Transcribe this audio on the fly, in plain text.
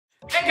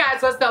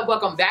guys, what's up?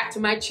 Welcome back to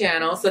my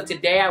channel. So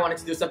today I wanted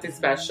to do something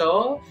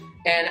special,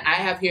 and I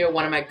have here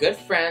one of my good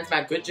friends,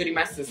 my good Judy,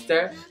 my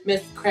sister,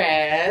 Miss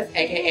Chris,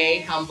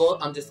 aka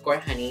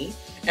Humble_Honey.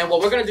 And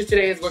what we're gonna do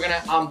today is we're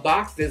gonna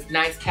unbox this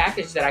nice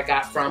package that I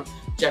got from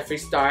Jeffree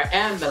Star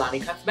and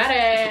Milani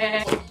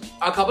Cosmetics.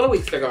 A couple of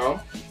weeks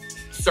ago,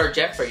 Sir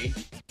Jeffree,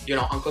 you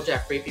know, Uncle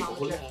Jeffree, people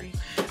who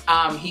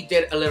love, he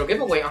did a little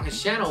giveaway on his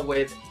channel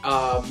with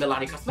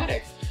Milani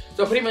Cosmetics.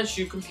 So pretty much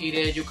you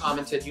competed, you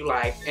commented, you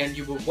liked, and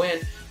you would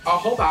win a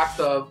whole box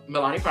of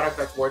Milani products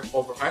that's worth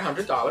over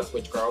 $500,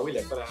 which, girl, we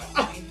live for that.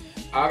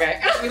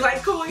 Okay. We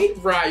like coin.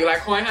 Right, you like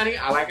coin, honey?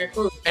 I like it,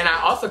 cool. And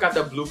I also got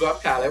the Blue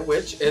Glove palette,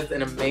 which is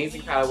an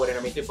amazing palette with an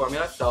amazing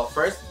formula. So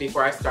first,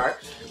 before I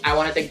start, I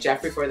want to thank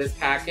Jeffree for this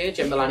package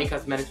and Milani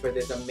Cosmetics for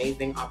this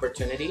amazing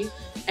opportunity.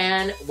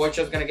 And we're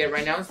just going to get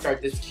right now and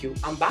start this cute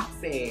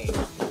unboxing.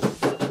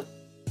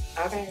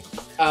 Okay.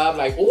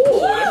 Like, ooh,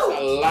 there's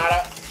a lot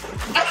of...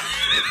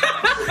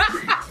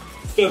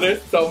 So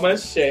there's so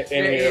much shit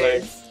in here.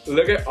 Like,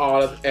 look at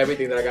all of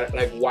everything that I got.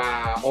 Like,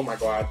 wow. Oh my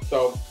god.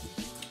 So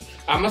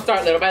I'm gonna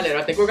start little by little.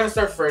 I think we're gonna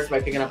start first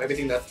by picking up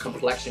everything that's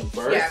complexion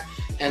first. Yeah.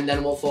 And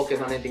then we'll focus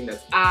on anything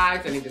that's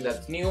eyes, anything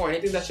that's new, or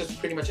anything that's just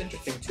pretty much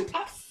interesting to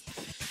us.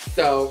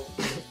 So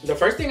the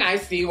first thing I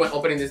see when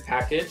opening this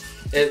package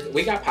is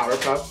we got powder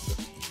puffs.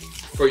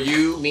 For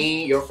you,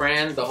 me, your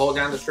friends, the whole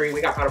down the street,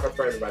 we got powder puffs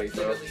for everybody.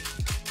 So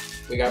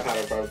we got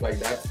powder puffs. Like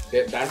that's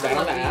that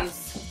on that.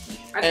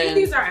 I think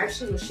these are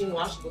actually machine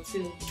washable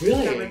too.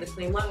 Really? Remember the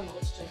clean one?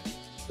 Let's check.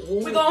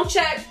 We gonna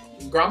check.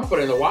 Girl, I'm gonna put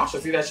it in the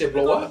washer. See that shit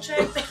blow up.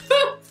 Check.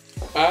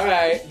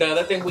 Alright, the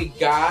other thing we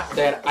got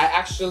that I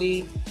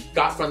actually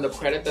got from the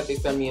credit that they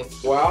sent me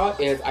as well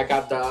is I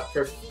got the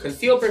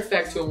Conceal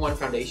Perfect 2-in-1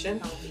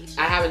 foundation.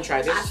 I haven't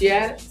tried this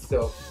yet,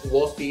 so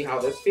we'll see how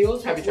this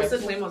feels. Have you tried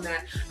What's the claim on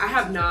that? I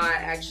have not,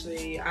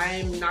 actually.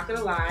 I'm not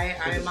gonna lie,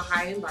 I am a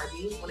high-end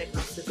Barbie when it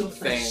comes to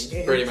complexion.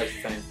 Same, pretty much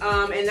the same.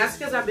 And that's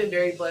because I've been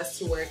very blessed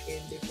to work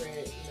in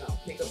different, you know,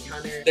 makeup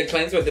counters. The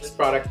claims with this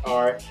product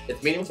are,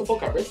 it's medium to full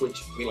coverage,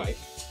 which we like.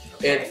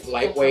 It's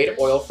lightweight,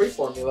 oil-free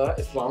formula.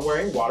 It's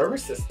long-wearing,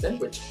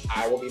 water-resistant, which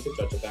I will be the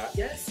judge of that.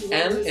 Yes.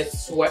 And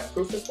it's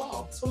sweat-proof as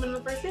well. Swimming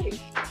on the first day.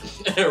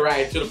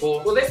 Right, to the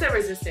pool. Well, they said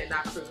resistant,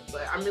 not proof,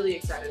 but I'm really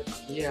excited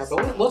about this. Yeah,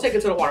 but we'll take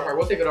it to the water park.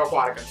 We'll take it to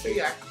aquatic and see.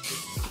 Yeah.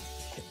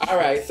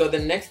 Alright, so the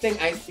next thing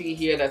I see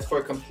here that's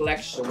for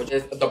complexion, which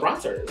is the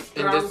bronzers.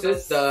 And this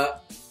is the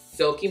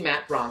Silky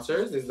Matte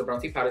Bronzers. This is the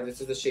bronzy powder.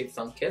 This is the shade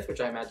Sun Kiss, which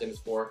I imagine is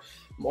for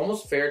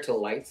almost fair to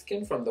light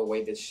skin from the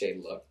way this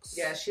shade looks.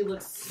 Yeah, she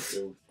looks...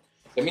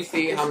 Let me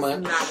see how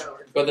much.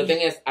 But the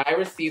thing is, I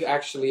received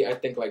actually, I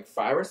think like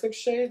 5 or 6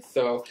 shades,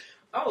 so.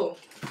 Oh,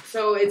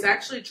 so it's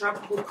actually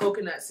tropical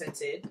coconut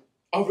scented.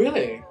 Oh,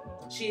 really?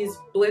 She's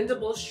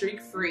blendable, streak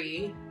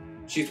free.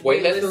 She's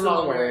weightless and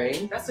long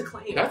wearing. That's a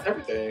claim. That's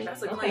everything.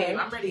 That's a claim.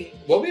 I'm ready.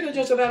 We'll be the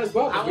judge of that as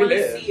well. I want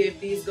to see if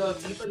these go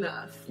deep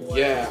enough.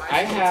 Yeah, I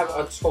have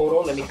a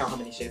total. Let me count how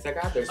many shades I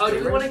got. There's do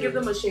you want to give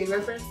them a shade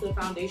reference to the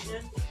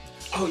foundation?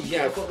 Oh,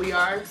 yeah. That's what we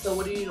are. So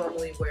what do you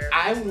normally wear?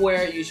 I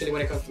wear usually when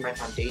it comes to my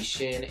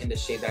foundation in the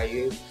shade that I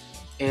use.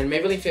 And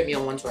Maybelline Fit Me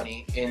on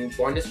 120. In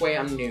Born This Way,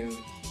 I'm nude.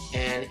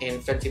 And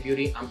in Fenty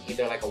Beauty, I'm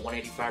either like a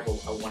 185 or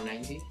a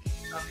 190.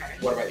 Okay.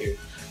 What about you?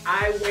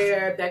 I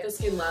wear Becca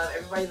Skin Love.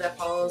 Everybody that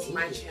follows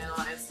my channel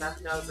and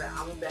stuff knows that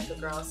I'm a Becca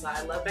girl. So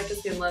I love Becca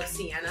Skin Love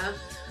Sienna.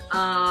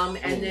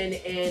 And then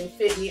in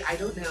Fit Me, I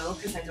don't know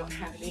because I don't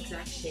have an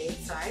exact shade.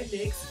 So I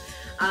mix.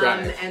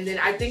 And then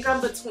I think I'm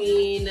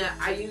between,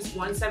 I use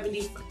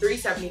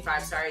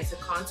 375, sorry, to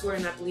contour,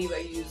 and I believe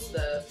I use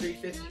the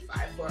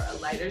 355 for a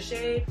lighter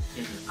shade.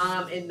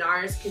 In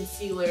NARS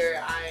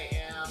concealer, I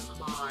am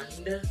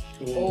Monde,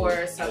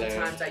 or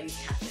sometimes I use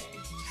Cafe.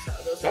 So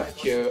those That's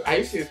cute. I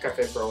used to use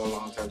Cafe for a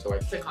long time to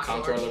like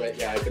contour a little bit.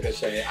 Yeah, it's a good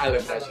shade. I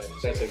love that shade.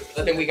 That's it.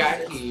 The thing we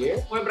got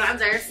here. More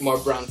bronzers. More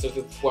bronzers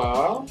as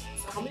well.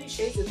 How many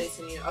shades did they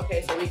send you?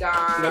 Okay, so we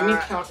got... Let me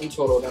count in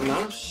total the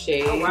amount of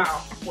shades. Oh,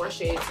 wow. 4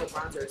 shades of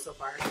bronzer so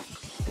far.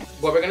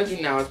 What we're going to do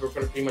now is we're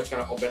pretty much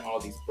going to open all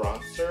these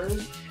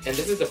bronzers. And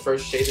this is the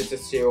first shade. This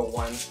is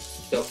 01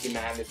 Silky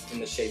Matte. It's in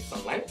the shade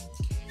Sunlight.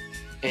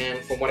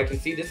 And from what I can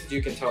see, this is,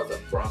 you can tell it's a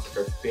bronzer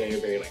for very,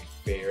 very like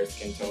fair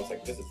skin tones.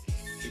 Like this is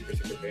super,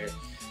 super fair.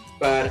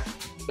 But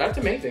that's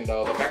amazing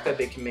though. The fact that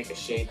they can make a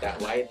shade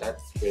that light,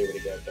 that's really,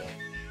 really good though.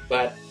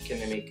 But can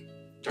they make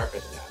darker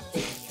than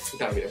that?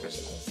 That'll be the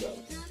question.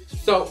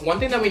 So one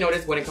thing that we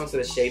noticed when it comes to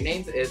the shade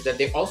names is that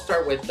they all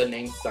start with the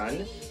name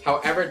Sun.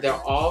 However, they're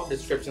all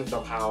descriptions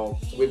of how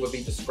we would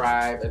be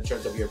described in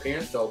terms of your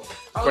appearance. So,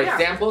 for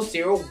example,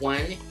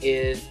 01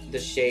 is the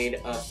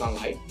shade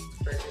Sunlight.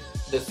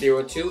 The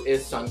 02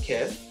 is Sun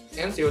Kiss.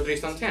 And 03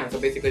 Sun Tan. So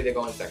basically they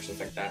go in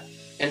sections like that.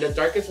 And the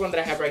darkest one that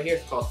I have right here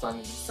is called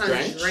Sun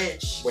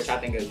Drench, which I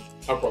think is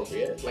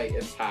appropriate. Like,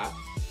 it's hot.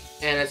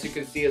 And as you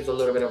can see, it's a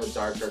little bit of a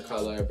darker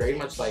color. Very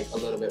much like a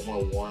little bit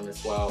more warm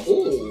as well.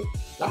 Ooh,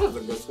 that was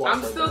a good swatch.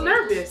 I'm still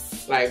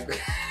nervous. Like,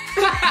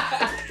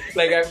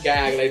 Like I'm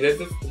gagged. Like this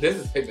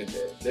is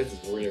pigmented. This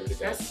is really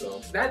good.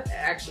 So that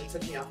actually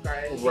took me off guard.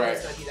 I didn't think it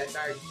was gonna be that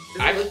dark. It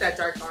doesn't look that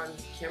dark on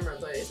camera,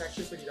 but it's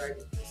actually pretty dark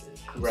in person.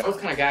 Right. I was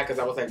kind of gagged because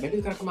I was like, maybe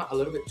it's gonna come out a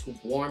little bit too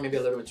warm, maybe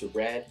a little bit too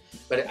red,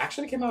 but it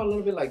actually came out a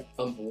little bit like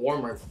a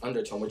warmer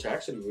undertone, which I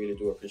actually really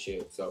do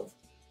appreciate. So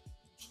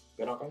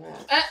good on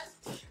that.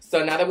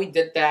 So now that we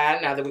did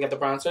that, now that we got the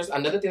bronzers,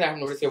 another thing that I've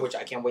noticed here, which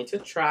I can't wait to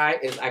try,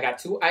 is I got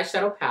 2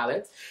 eyeshadow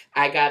palettes.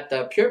 I got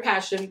the Pure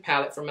Passion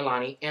palette from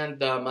Milani and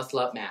the Must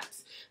Love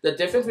mattes. The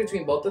difference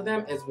between both of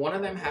them is one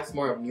of them has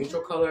more of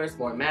neutral colors,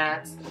 more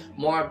mattes,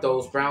 more of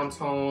those brown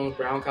tones,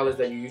 brown colors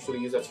that you usually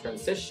use as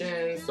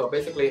transitions. So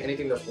basically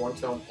anything that's warm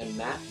tone and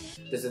matte,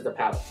 this is the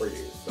palette for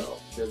you. So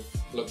this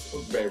looks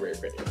very, very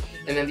pretty.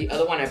 And then the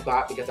other one I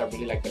bought because I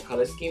really like the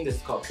color scheme. This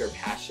is called Pure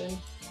Passion.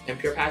 And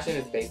Pure Passion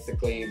is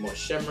basically more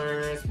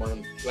shimmers, more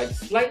like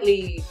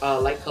slightly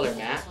light color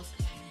matte.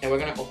 And we're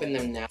gonna open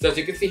them now. So as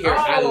you can see here,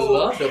 I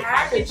love the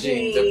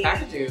packaging. The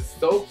packaging is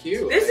so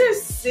cute. This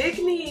is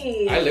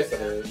sickening. I live for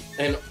this.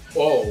 And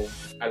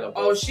I love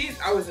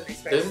this. I wasn't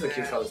expecting This is a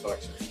cute color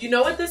selection. You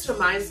know what this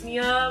reminds me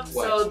of?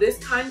 What? So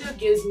this kind of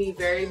gives me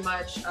very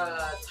much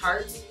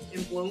Tarte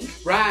in Bloom.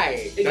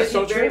 Right. It That's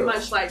gives me very true.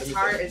 much like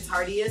Tarte and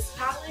Tardiest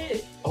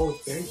palette. Oh,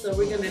 very So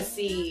we're gonna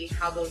see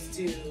how those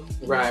do.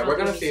 Right, we're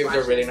gonna see if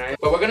they're really nice.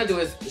 What we're gonna do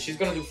is, she's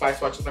gonna do 5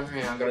 swatches on her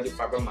hand, I'm gonna do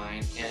 5 on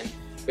mine, and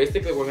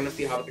basically we're gonna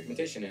see how the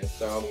pigmentation is.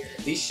 So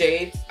these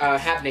shades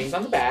have names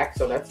on the back,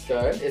 so that's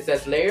good. It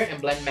says layer and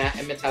blend matte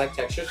and metallic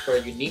textures for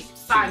a unique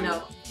Side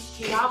note,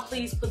 can y'all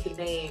please put the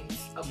names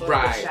above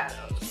the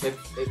shadows?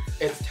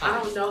 It's time.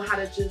 I don't know how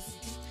to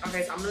just...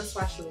 Okay, so I'm gonna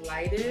swatch the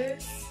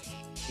lightest.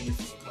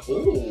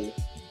 Ooh.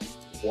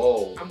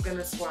 Whoa. I'm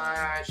gonna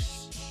swatch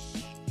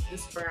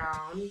this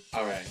brown.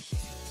 Alright.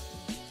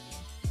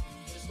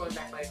 Just going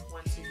back like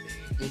 1, 2,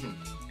 3.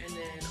 And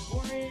then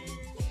orange.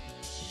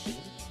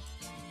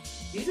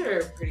 These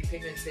are pretty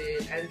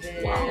pigmented. And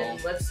then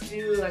let's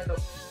do like a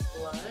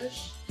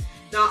blush.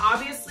 Now,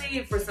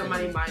 obviously, for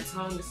somebody my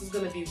tone, this is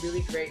going to be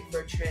really great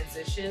for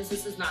transitions.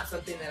 This is not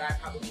something that I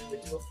probably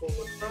would do a full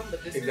look from,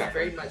 but this is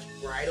very much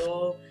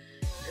bridal.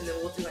 And then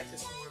we'll do like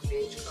this warm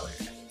beige color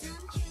at the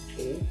top.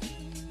 Ooh.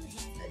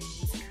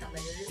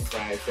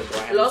 Right, so do I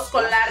have Los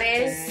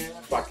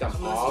colores. Swatch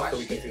them all so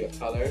we can see the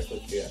colors.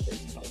 Let's see that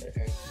first color.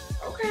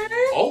 Okay.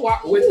 Oh, wow.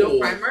 With no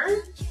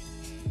primer?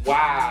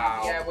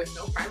 Wow. Yeah, with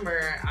no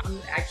primer. I'm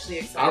actually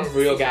excited. I'm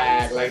real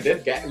gagged. Like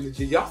this gag.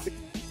 Did y'all see?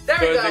 There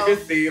we go. You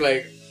can see,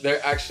 like,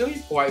 they're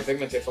actually quite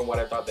pigmented from what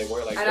I thought they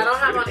were. Like, and I don't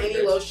have on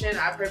any lotion.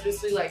 I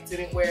purposely like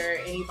didn't wear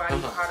any body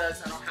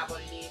products. I don't have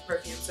on any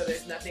perfume, so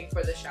there's nothing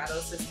for the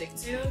shadows to stick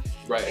to.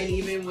 Right. And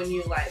even when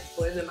you like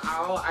blend them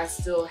out, I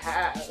still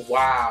have.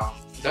 Wow.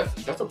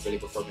 That's a really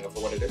good formula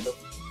for what it is. That's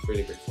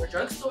really great for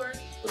drugstore.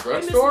 The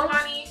drugstore.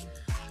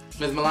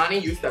 Miss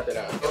Milani, you stepped it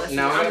up.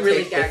 Now I'm gonna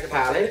take this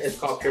palette. It's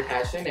called Pure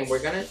Passion, and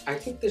we're gonna. I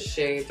think the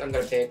shades I'm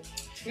gonna take.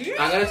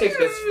 I'm gonna take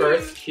this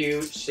first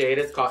cute shade.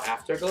 It's called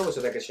Afterglow, which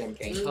is like a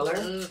champagne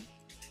color.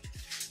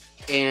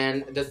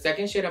 And the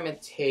second shade I'm gonna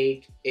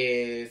take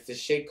is the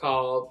shade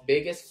called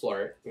Biggest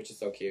Flirt, which is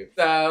so cute.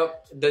 So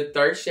the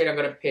third shade I'm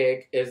gonna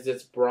pick is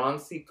this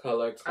bronzy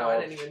color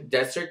called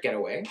Desert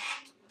Getaway.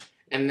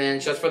 And then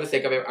just for the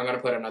sake of it, I'm gonna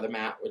put another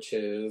matte, which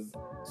is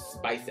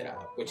Spice It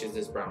Up, which is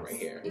this brown right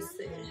here.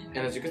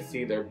 And as you can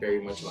see, they're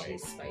very much like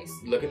spice.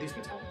 Look at these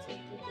metallics.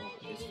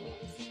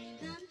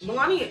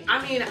 Milani,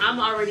 I mean, I'm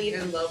already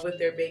in love with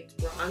their baked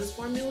bronze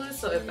formula,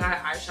 so if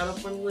that eyeshadow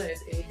formula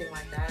is anything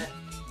like that,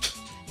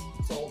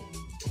 sold.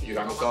 You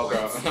got me sold,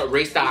 girl.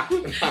 Restock.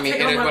 I mean,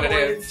 it is what it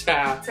is.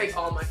 Take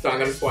all my So I'm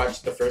gonna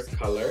swatch the first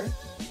color.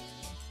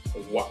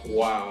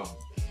 Wow.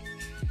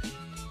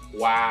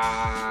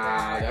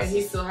 Wow. And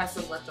he still has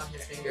some left on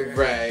his finger.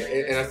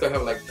 Right. And I still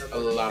have like a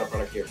lot of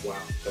product here. Wow.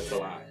 That's a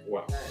lot.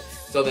 Wow.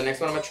 So the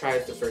next one I'm gonna try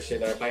is the first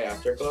shade that I apply,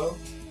 Afterglow.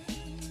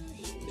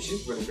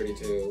 She's really pretty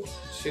too.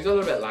 She's a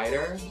little bit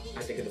lighter,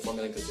 I think, in the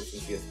formula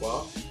consistency as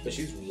well. But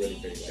she's really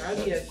pretty.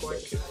 That'd be a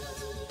gorgeous.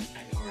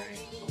 I know,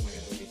 right? Oh my god,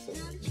 that would be so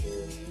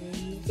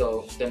cute.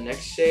 So the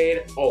next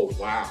shade, oh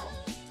wow.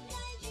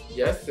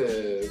 Yes,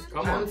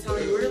 come on. I'm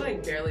telling you, we're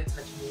like barely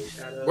touching these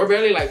shadows. We're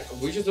barely like,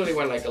 we just really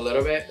went like a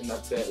little bit and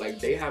that's it. Like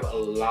they have a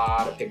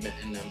lot of pigment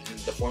in them. And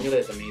the formula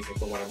is amazing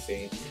from what I'm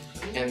seeing.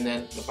 And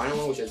then the final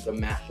one, which is the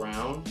matte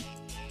brown.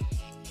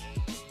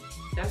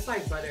 That's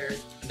like butter.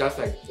 That's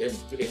like, it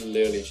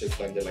literally just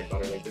blended like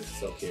butter. Like this is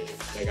so cute.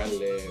 Like I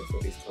live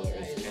for these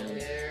colors. And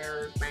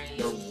they're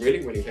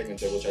really, really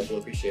pigmented, which I do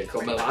appreciate. So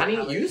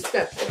Milani, you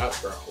stepped it up,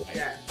 girl. Like,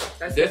 yeah,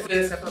 that's definitely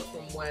a step up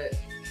from what.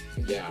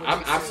 Yeah,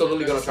 I'm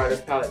absolutely gonna try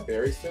this palette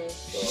very soon.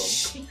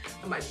 So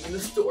I might be in the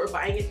store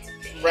buying it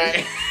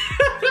today.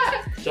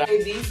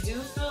 Right. These do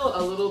feel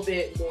a little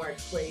bit more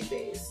clay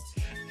based.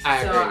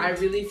 I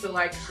really feel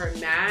like her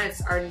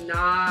mattes are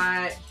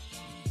not,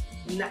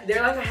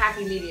 they're like a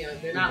happy medium.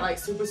 They're not like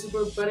super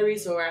buttery,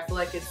 so I feel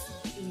like it's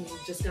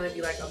just gonna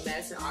be like a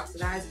mess and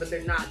oxidized, but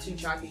they're not too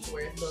chalky to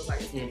where it feels like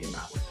it's gonna be a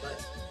bad one.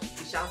 But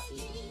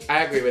saucy.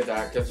 I agree with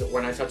that because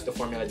when I touched the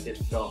formula, it did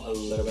feel a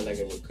little bit like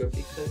it could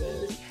be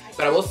coated.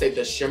 But I will say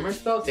the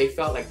shimmers though, they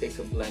felt like they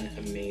could blend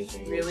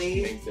amazing.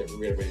 Really? Which makes it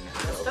really, really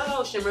nice. Let's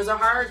go. Shimmers are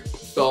hard.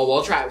 So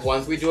we'll try.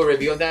 Once we do a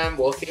review of them,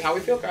 we'll see how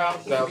we feel, girl.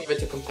 So give it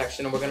to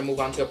complexion, and we're gonna move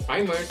on to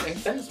primers and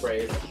setting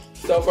sprays.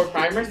 So for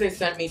primers, they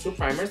sent me 2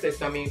 primers. They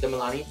sent me the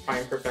Milani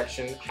Prime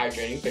Perfection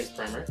Hydrating Face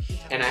Primer,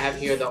 and I have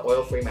here the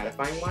oil-free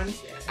mattifying one.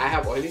 I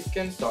have oily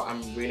skin, so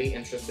I'm really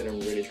interested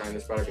in really trying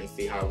this product and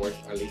see how it works,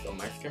 at least on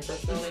my skin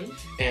personally.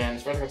 And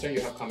as far as I'm concerned,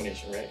 you have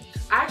combination, right?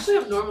 I actually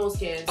have normal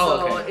skin,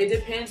 so okay. It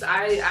depends.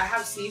 I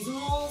have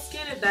seasonal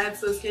skin, if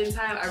that's the skin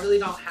type. I really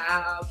don't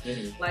have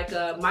like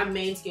my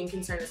main skin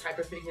concern is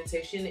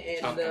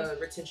hyperpigmentation and the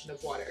retention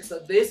of water. So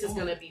this is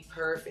gonna be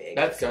perfect.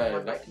 That's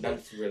good.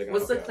 That's really good.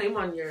 What's the claim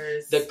on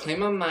yours? The claim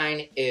on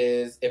mine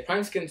is it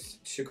primes skin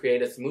to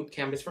create a smooth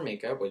canvas for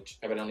makeup, which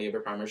evidently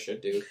every primer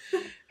should do,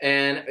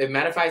 and it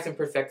mattifies and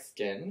perfects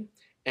skin.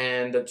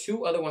 And the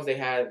 2 other ones they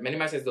had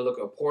minimizes the look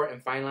of pore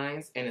and fine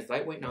lines, and it's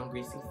lightweight,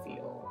 non-greasy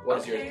feel. What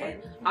is yours, claim?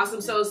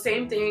 Awesome. So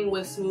same thing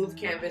with smooth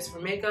canvas for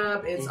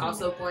makeup. It's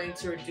also going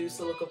to reduce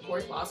the look of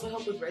pores, but also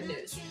help with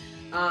redness.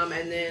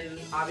 And then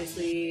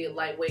obviously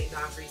lightweight,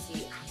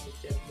 non-greasy.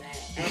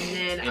 And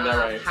then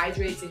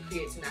hydrates and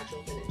creates a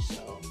natural finish.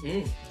 So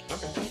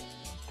okay.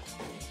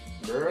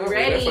 Girl,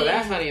 ready for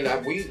that, honey.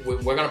 That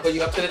we're gonna put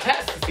you up to the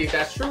test to see if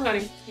that's true,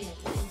 honey.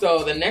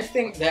 So the next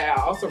thing that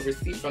I also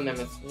received from them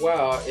as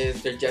well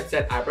is their Jet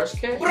Set eye brush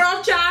kit.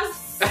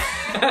 Brochas!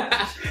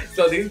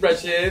 So these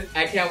brushes,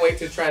 I can't wait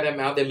to try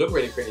them out. They look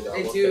really pretty though.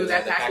 They do.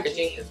 That the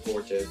packaging is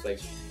gorgeous. Like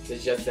the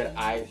Jet Set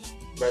eye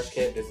brush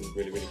kit. This is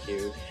really, really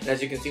cute. And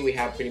as you can see, we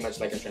have pretty much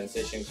like a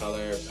transition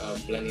color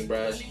blending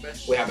brush.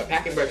 We have a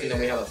packing brush, and then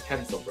we have a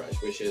pencil brush,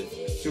 which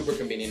is super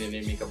convenient in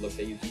any makeup look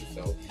that you do.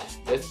 So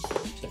this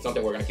is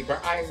something we're gonna keep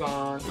our eyes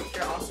on.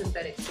 They're all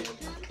synthetic too.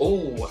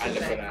 Oh, I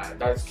live for that.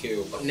 That's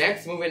cute.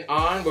 Next, moving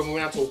on, we're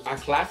moving on to a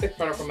classic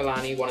product from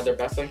Milani. One of their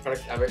best-selling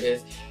products ever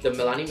is the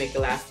Milani Make It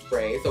Last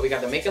Spray. So we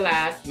got the Make It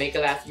Last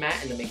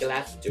Matte, and the Make It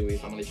Last Dewy.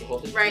 So I'm gonna let you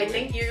hold it. Right,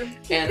 thank you.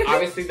 And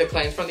obviously the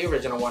claims from the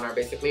original one are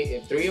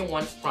basically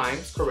 3-in-1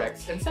 primes,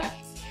 corrects, and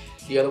sets.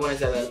 The other one is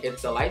that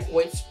it's a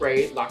lightweight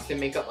spray, locks in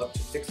makeup up to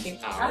 16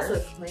 hours.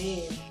 That's a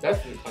claim. That's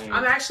the claim.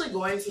 I'm actually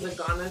going to the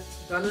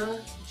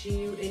Gunna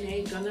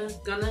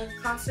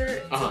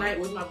concert tonight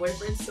with my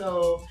boyfriend,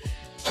 so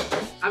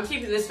I'm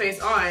keeping this face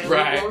on.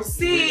 Right. We're gonna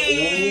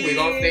see. We're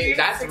gonna see.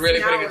 That's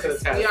really putting it to the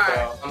test. We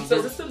are. So, so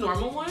is this the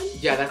normal one?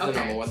 Yeah, that's the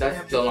normal one.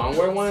 That's the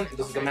longwear one.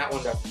 This is the matte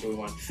one. That's the dewy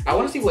one. I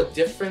want to see what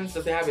difference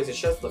does it have. Is it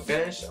just the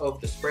finish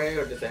of the spray,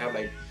 or does it have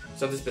like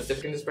something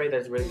specific in the spray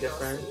that's really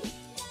different?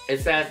 It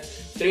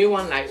says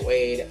 3-in-1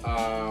 lightweight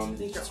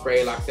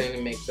spray, locks in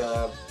and makes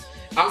up.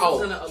 It's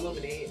gonna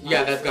illuminate.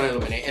 Yeah, that's gonna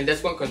illuminate. And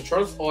this one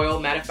controls oil,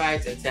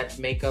 mattifies, and sets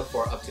makeup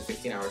for up to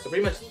 16 hours. So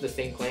pretty much the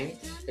same claim,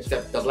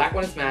 except the black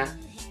one is matte,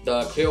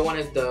 the clear one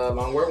is the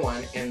longwear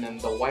one, and then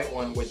the white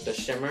one with the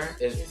shimmer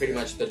is pretty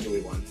much the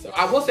dewy one. So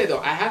I will say though,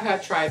 I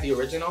have tried the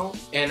original,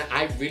 and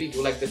I really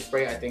do like this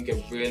spray. I think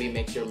it really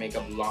makes your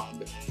makeup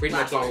pretty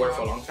much longwear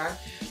for a long time.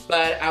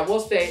 But I will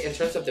say, in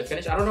terms of the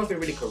finish, I don't know if it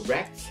really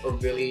corrects or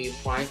really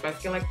primes my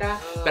skin like that,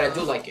 but I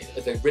do like it.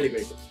 It's a really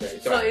great spray.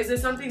 So is it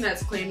something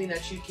that's claiming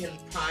that you can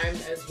prime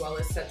as well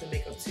as set the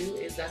makeup too?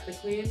 Is that the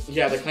claim?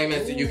 Yeah, the claim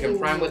is that you can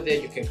prime with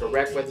it, you can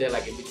correct with it,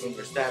 like in between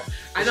your steps.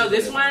 I know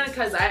this one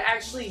because I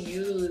actually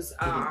use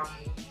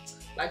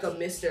like a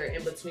mister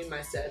in between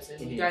my steps,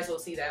 and you guys will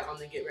see that on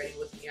the Get Ready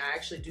With Me. I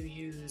actually do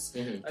use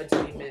a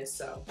dewy mist,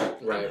 so I'm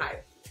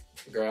hyped.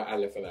 Girl, I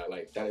live for that.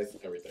 Like, that is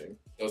everything.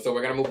 So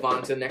we're gonna move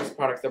on to the next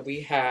product that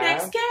we have.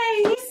 Next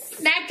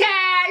case! Next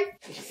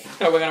case!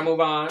 So we're gonna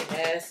move on.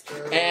 Yes,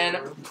 girl. And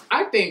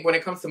I think when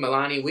it comes to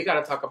Milani, we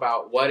gotta talk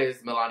about what is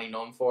Milani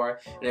known for.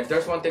 And if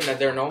there's one thing that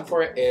they're known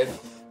for, is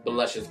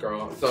blushes,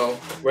 girl. So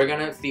we're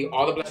gonna see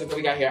all the blushes that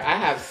we got here. I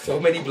have so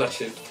many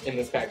blushes in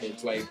this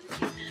package. Like,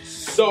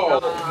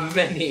 so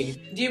many.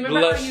 Do you remember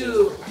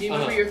blushes. Do you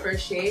remember your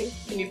first shade?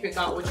 Can you pick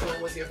out which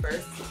one was your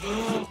first?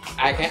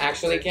 I can. I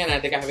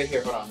think I have it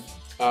here. Hold on.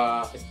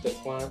 It's this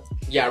one.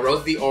 Yeah,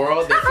 Rose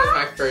d'Oro. This was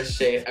my first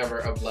shade ever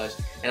of blush,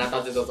 and I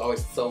thought this was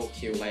always so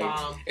cute. Like,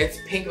 it's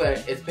pink,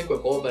 but it's pink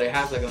with gold, but it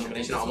has like an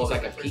illumination, almost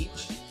like a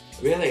peach.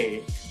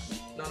 Really?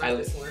 No, not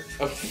this one.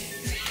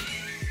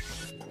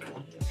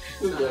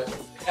 Yeah.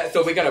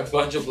 So we got a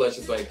bunch of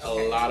blushes, like a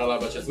lot of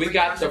blushes. We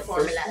got the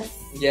first.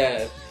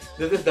 Yes.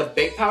 This is the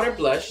baked powder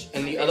blush,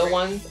 and the other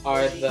ones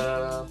are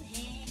the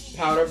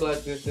powder blush.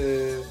 This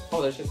is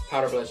there's just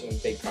powder blush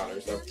and baked powder.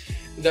 So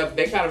the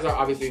baked powders are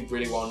obviously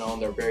really well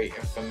known. They're very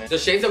infamous. The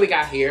shades that we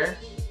got here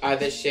are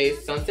the shade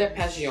Sunset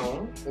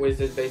Passion, which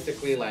is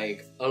basically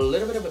like a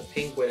little bit of a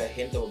pink with a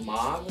hint of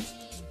mauve,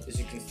 as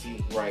you can see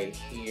right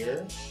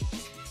here.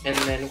 And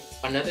then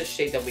another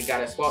shade that we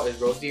got as well is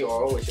Rose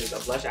d'Oro, which is a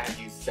blush I have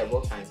used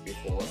several times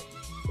before,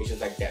 which is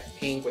like that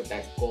pink with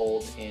that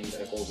gold hint,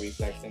 a gold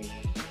reflex in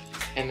there.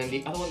 And then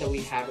the other one that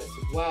we have as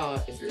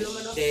well is the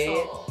shade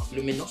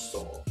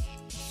Luminoso.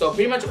 So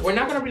pretty much, we're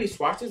not gonna really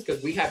swatch this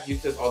because we have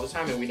used this all the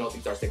time and we know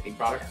these are sickening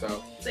products.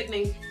 So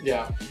sickening.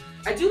 Yeah.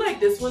 I do like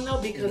this one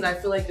though because I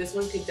feel like this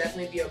one could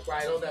definitely be a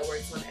bridal that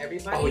works on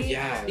everybody. Oh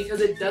yeah.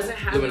 Because it doesn't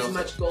have as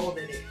much gold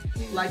in it.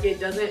 Like it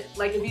doesn't,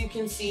 like if you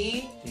can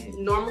see,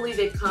 normally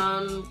they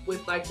come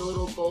with like the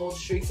little gold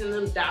streaks in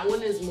them. That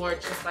one is more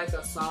just like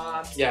a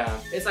soft. Yeah.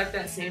 It's like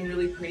that same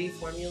really pretty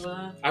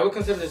formula. I would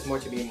consider this more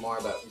to be more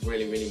of a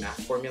really, really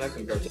matte formula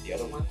compared to the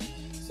other one.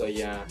 So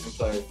yeah, and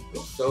plus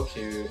it's so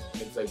cute.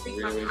 It's like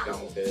really, really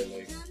talented.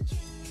 Like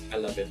I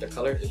love it. The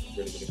color is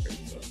really, really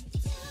pretty. So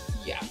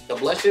yeah, the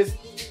blushes,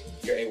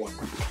 you're A1.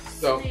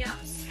 So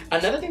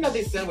another thing that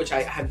they sent, which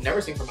I have never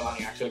seen from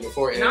Milani actually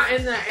before, is not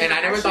in the, and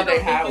I never thought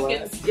they had one. You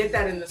can get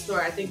that in the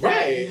store. I think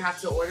that you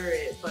have to order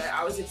it, but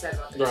I was excited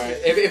about that. Right.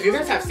 If you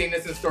guys have seen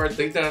this in stores,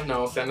 please let us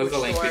know. Send us a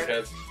link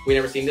because we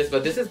never seen this.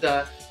 But this is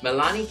the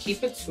Milani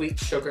Keep It Sweet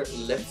Sugar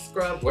Lip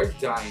Scrub. We're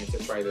dying to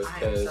try this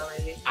because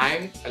I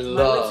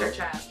love. My lips are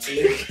chapped.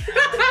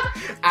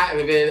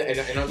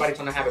 Ain't nobody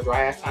trying to have a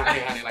dry ass time,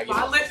 honey. Like,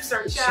 my lips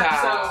are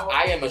chapped. So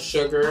I am a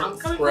sugar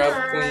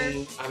scrub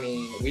queen. I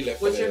mean, we live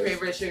for What's your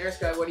favorite sugar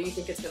scrub? What do you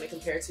think it's going to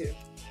compare to?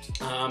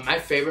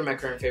 My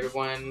current favorite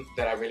one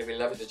that I really, really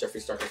love is the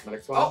Jeffree Star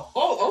Cosmetics one.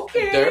 Oh,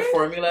 okay. Their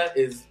formula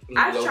is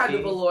I've tried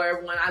the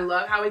velour one. I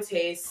love how it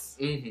tastes.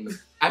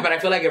 But I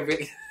feel like it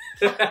really...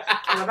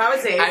 I love how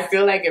it tastes. I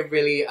feel like it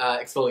really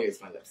exfoliates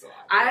my lips a lot.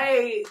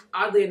 I,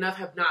 oddly enough,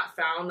 have not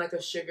found like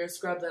a sugar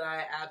scrub that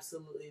I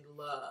absolutely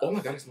love. Oh my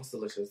god, it smells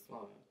delicious.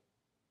 Oh.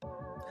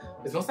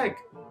 It smells like,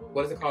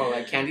 what is it called?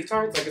 Like candy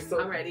tarts? Like it's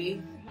so... I'm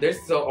ready. They're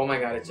so... Oh my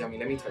god, it's yummy.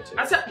 Let me touch it.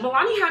 I said,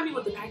 Milani had me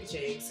with the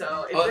packaging,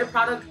 so if their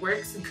product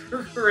works,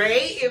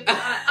 great. If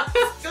not,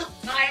 I'm still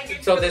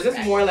trying. So this is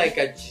more like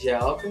a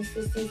gel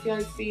consistency,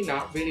 I see.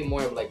 Not really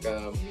more of like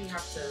a... You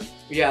have to...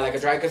 Yeah, like a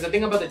dry... Because the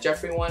thing about the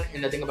Jeffree one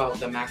and the thing about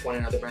the MAC one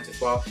and other brands as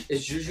well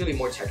is usually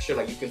more texture.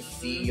 Like you can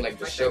see like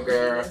the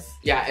sugar.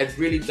 Yeah, it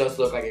really does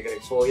look like it can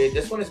exfoliate.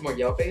 This one is more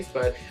gel-based,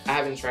 but I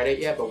haven't tried it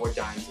yet, but we're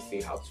dying to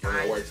see how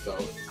it works, so...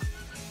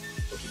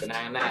 We'll keep an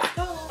eye on that.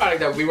 Product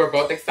that we were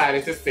both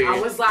excited to see. I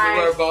was like,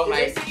 we were both did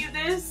they send you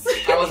this?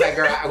 I was like,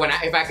 girl,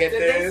 if I get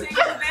this,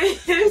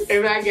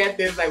 if I get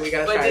this, like we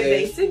gotta try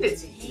this. But did they send it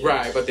to you?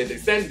 Right, but did they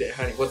send it,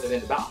 honey? Was it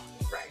in the box?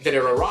 Right. Did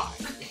it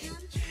arrive?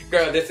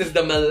 Girl, this is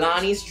the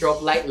Milani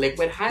Strobe Light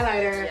Liquid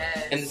Highlighter.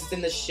 Yes. And this is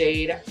in the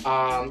shade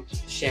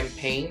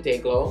Champagne Day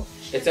Glow.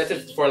 It says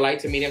it's for light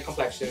to medium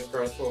complexion,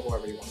 girls, for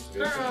whoever you want to do.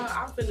 Girl,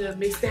 I'm gonna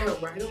mix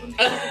that right on.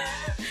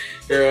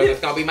 Girl, that's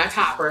gonna be my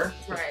topper.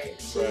 Right.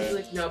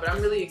 Like, no, but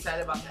I'm really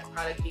excited about that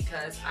product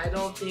because I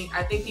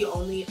think the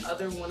only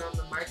other one on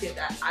the market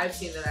that I've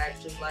seen that I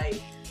actually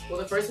like, well,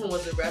 the first one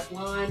was the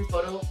Revlon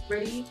Photo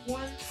Ready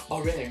one.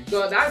 Oh, really?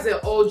 Girl, that's an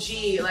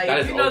OG.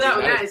 Like, you know OG.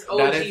 That is OG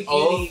that is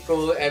old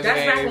school. That's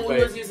back when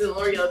we was using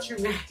L'Oreal True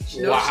Match.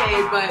 No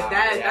shade, but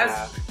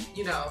that's,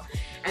 you know.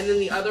 And then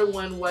the other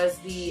one was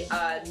the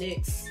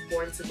NYX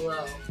Born to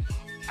Glow.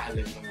 I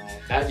live for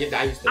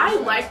that. I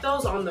like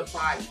those on the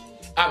body.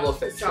 I will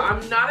say so.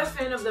 I'm not a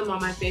fan of them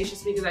on my face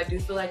just because I do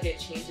feel like it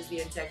changes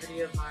the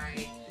integrity of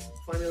my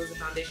formula as a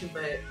foundation,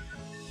 but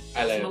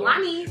I like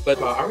Milani.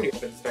 But I already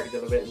opened this package a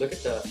little bit. Look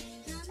at the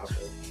topper.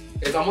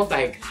 It's almost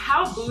like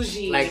how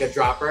bougie. Like a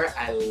dropper.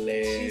 I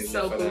live She's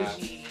so for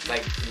bougie. That.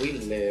 Like we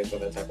live for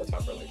that type of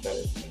topper. Like that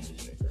is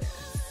amazing, girl.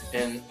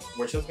 And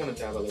we're just gonna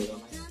dab a little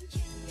on my.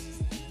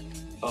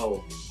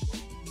 Oh,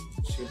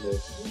 she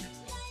lives.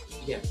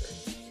 Yeah,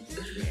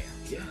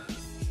 yeah.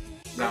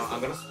 Now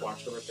I'm gonna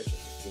swatch her picture to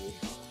see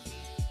how.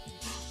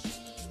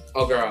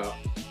 Oh, girl.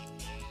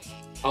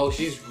 Oh,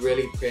 she's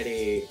really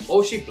pretty.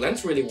 Oh, she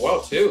blends really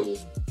well too.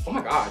 Oh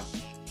my god.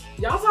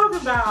 Y'all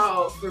talking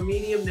about for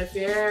medium to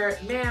fair,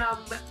 ma'am?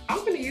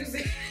 I'm gonna use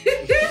it.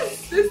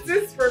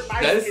 this for my.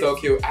 That is so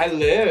cute. I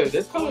live.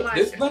 This color.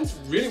 This blends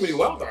really, really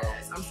well though.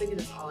 Yes, I'm thinking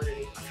it's all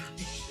underneath my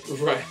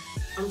foundation. Right.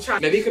 I'm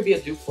trying. Maybe it could be a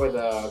dupe for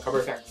the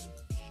Cover Effect.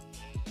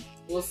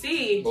 We'll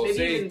see.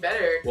 Maybe even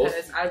better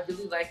because I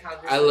really like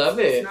how this. I love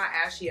it. It's not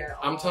ashy at all.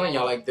 I'm telling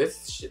y'all, like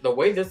this, the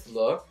way this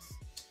looks,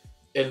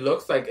 it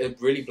looks like it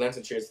really blends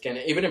into your skin.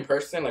 Even in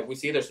person, like we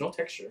see, there's no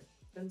texture.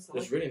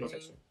 There's really no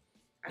texture.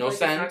 No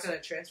scent. It's not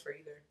gonna transfer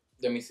either.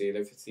 Let me see.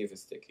 Let's see if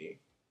it's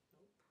sticky.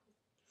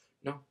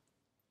 No,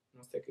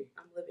 not sticky.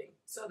 I'm living.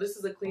 So this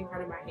is a clean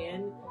part of my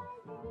hand.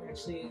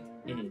 Actually,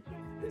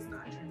 it's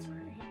not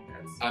transferring.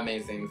 That's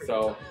amazing.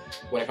 So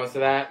when it comes to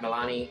that,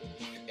 Milani,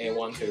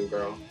 A1 too,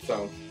 girl.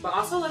 So. But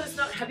also let us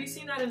know. Have you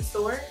seen that in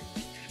store?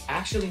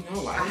 Actually,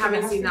 no. I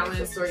haven't seen that one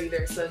in store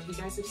either. So if you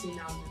guys have seen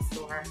that one in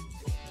store,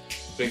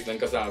 please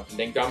link us up.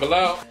 Link down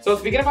below. So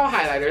speaking about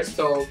highlighters,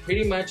 so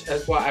pretty much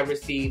as well, I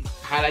received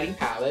highlighting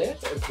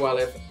palettes as well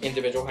as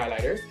individual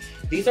highlighters.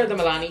 These are the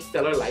Milani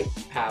Stellar Light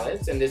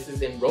palettes, and this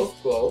is in Rose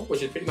Glow,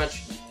 which is pretty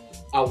much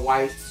a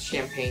white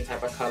champagne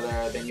type of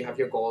color. Then you have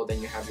your gold.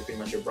 Then you have your pretty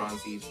much your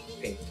bronzy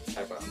pink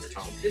type of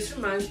undertone. This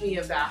reminds me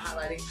of that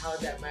highlighting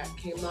palette that Matt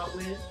came out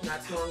with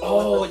not too long ago.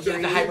 Oh, yeah,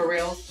 the Hyper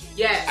Reals?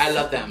 Yes. I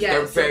love them. Yes.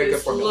 They're very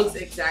good formula. It looks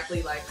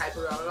exactly like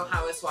Hyper Real. I don't know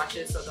how it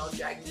swatches, so don't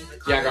drag me in the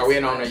comments. Yeah, girl, we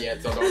ain't on it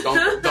yet, so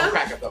don't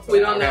crack up. We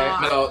don't know.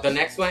 So the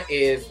next one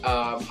is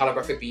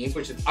holographic beams,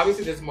 which is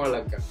obviously this is more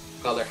like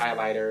color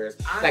highlighters,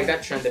 like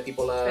that trend that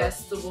people love.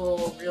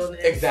 Festival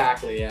realness.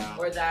 Exactly, yeah.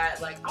 Or that,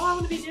 like, oh, I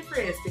want to be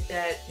different. Stick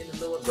that in the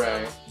middle of the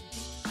right.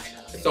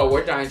 So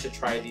we're dying to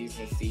try these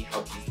and see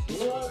how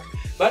these look.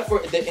 But for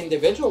the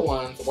individual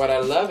ones, what I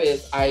love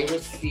is I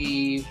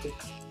received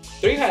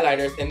 3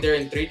 highlighters, and they're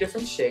in 3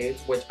 different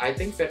shades, which I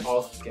think fit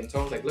all skin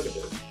tones. Like, look at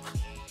this.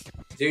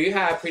 Do you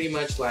have pretty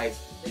much like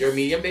your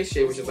medium base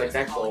shade, which is like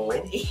that gold?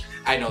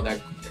 I know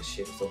that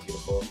shade is so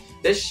beautiful.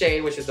 This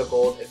shade, which is the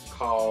gold, is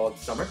called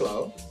Summer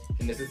Glow.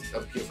 And this is a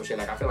beautiful shade.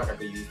 Like, I feel like I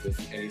could use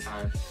this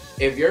anytime.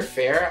 If you're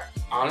fair,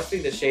 honestly,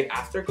 the shade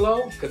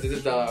Afterglow, because this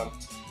is the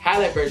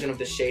highlight version of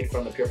the shade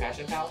from the Pure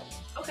Passion palette.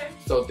 Okay.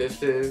 So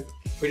this is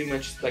pretty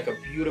much like a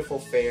beautiful,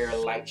 fair,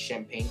 light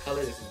champagne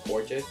color. This is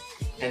gorgeous.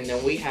 And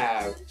then we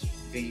have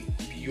the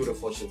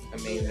beautiful, just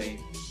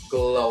amazing,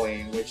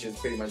 glowing, which is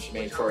pretty much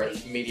made for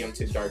medium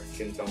to dark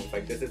skin tones.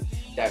 Like, this is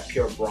that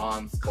pure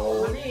bronze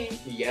gold.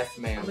 Yes,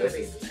 ma'am.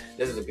 This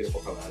is a beautiful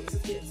color.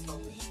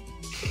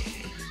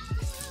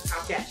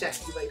 I'll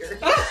catch you later.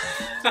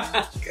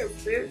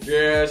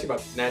 Yeah, she about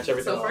to snatch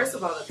everything. So first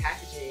of all, the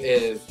packaging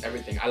is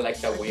everything. I like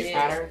that wave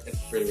pattern.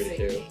 It's really, really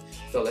cute.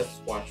 So let's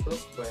swatch real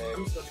quick.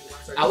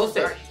 I will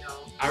say,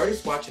 I already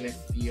swatched and it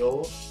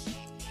feels,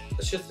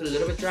 it's just a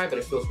little bit dry, but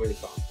it feels really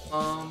soft.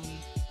 I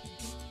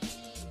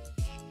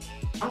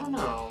don't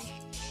know.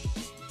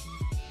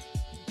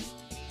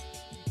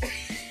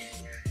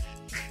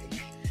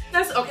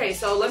 That's okay.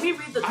 So let me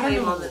read the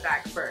claim on the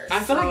back first.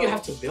 I feel like you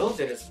have to build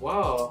it as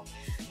well.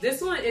 This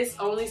one is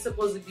only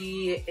supposed to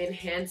be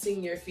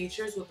enhancing your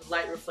features with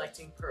light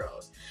reflecting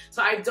pearls.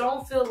 So I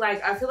don't feel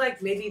like, I feel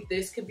like maybe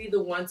this could be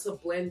the one to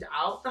blend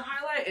out the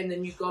highlight, and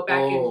then you go back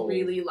and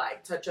really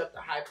like touch up the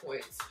high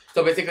points.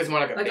 So basically it's more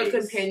like a base. A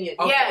companion.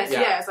 Okay,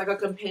 yes, like a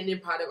companion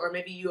product. Or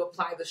maybe you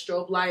apply the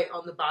strobe light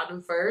on the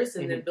bottom first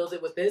and then build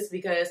it with this,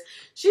 because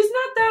she's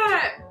not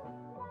that...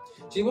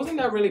 She wasn't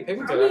that really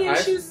pigmented. I mean,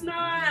 she's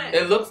not...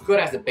 It looks good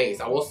as a base,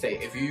 I will say.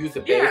 If you use the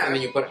base and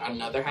then you put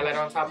another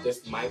highlighter on top,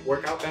 this might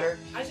work out better.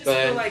 I just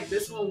feel like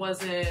this one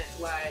wasn't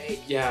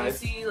like... Yeah. You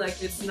see,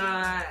 like, it's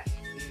not...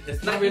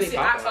 It's not really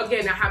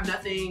again, I have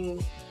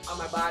nothing on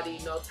my body,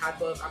 no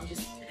type of... I'm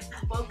just...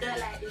 I woke up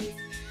like this.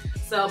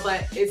 So,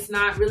 but it's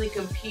not really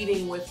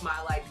competing with my,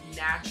 like,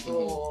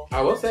 natural...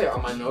 I will say,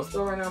 on my nose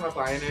still right now, I'm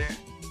applying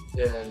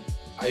it.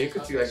 And you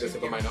could see, like, this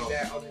on my nose.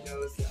 On the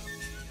nose, so.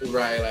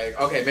 Right, like,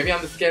 okay, maybe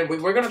on the skin,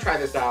 we're gonna try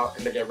this out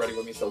and then get ready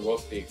with me, so we'll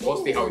see.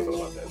 We'll see how we feel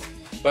about this.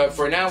 But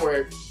for now,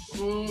 we're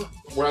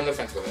on the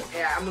fence with it.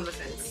 Yeah, I'm on the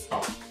fence.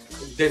 Oh,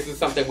 this is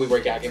something we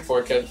were gagging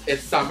for because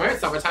it's summer.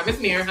 Summertime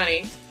is near,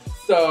 honey.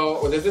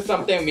 So this is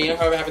something me and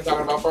her have been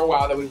talking about for a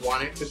while that we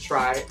wanted to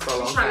try for a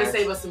long time. Trying to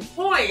save us some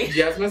points.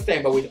 Yes, Miss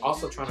Thing, but we're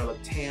also trying to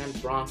look tan,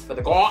 bronze for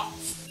the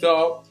goth.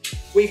 So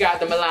we got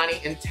the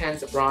Milani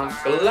Intense Bronze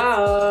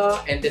Glow,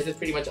 and this is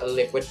pretty much a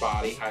liquid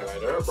body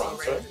highlighter, or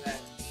bronzer.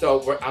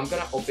 So I'm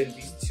gonna open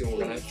these two. We're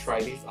gonna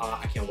try these on.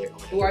 I can't wait.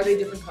 Oh, are they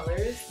different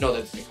colors? No,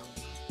 they're the same color.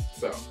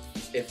 So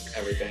it's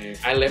everything.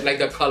 I live like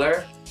the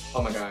color.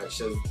 Oh my god, it's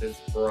just this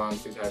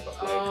bronzy type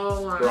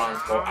of like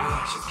bronze gold.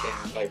 I just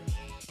can't like.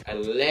 I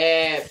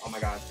live. Oh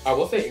my god. I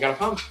will say it got a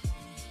pump.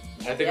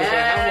 I think it's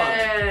gonna have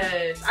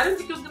one. I didn't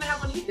think it was gonna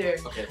have one either.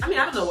 Okay. I mean,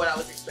 I don't know what I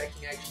was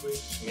expecting actually.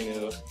 Me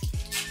neither.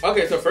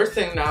 Okay, so first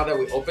thing now that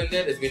we opened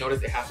it is we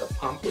noticed it has a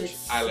pump, which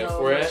I live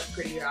for it.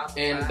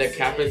 And the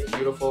cap is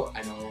beautiful.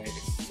 I know,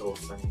 it's so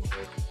stunning.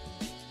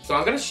 So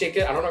I'm gonna shake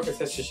it. I don't know if it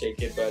says to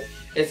shake it, but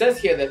it says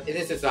here that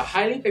this is a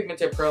highly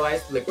pigmented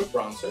pearlized liquid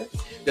bronzer.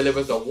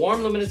 Delivers a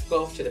warm, luminous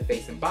glow to the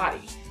face and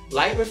body.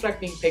 Light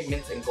reflecting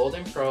pigments and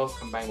golden pearls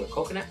combined with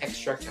coconut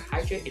extract to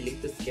hydrate and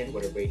leave the skin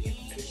with a radiant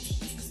finish.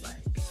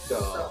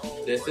 So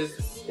this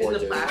is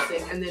gorgeous. In the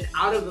plastic, and then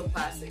out of the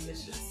plastic,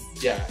 it's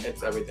just... Yeah,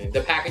 it's everything.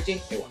 The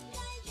packaging, it won.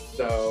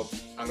 So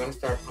I'm gonna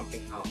start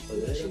pumping out a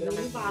little bit of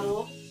the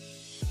bottle.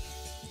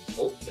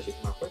 Oh, that should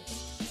come out quick.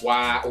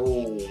 Wow.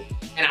 Ooh.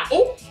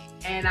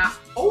 And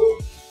oh.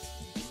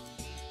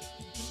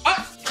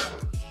 Ah.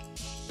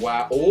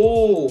 Wow.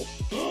 Oh.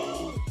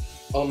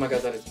 Oh my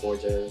god, that is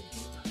gorgeous.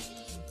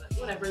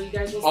 Whatever, you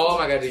guys will see. Oh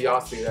my god, do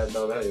y'all see that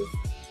though? That is.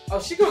 Oh,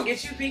 she gonna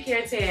get you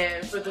pecan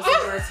tan for the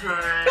first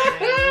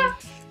time.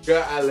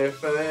 Girl, I live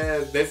for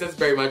this. This is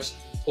very much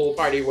pool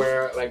party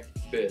wear, like,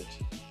 bitch.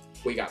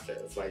 We got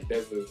this. Like,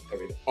 this is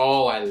everything.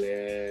 Oh, I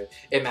live.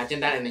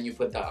 Imagine that, and then you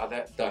put the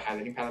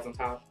highlighting palettes on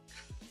top.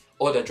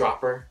 Or the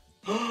dropper.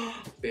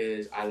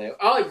 Bitch, I live.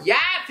 Oh, yes,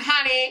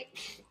 honey!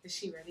 Is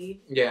she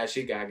ready? Yeah,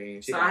 she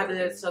gagging.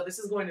 So this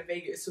is going to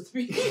Vegas with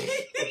me.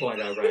 Oh my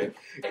god, right.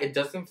 It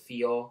doesn't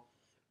feel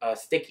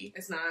sticky.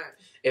 It's not.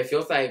 It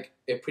feels like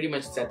it pretty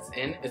much sets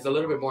in. It's a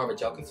little bit more of a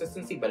gel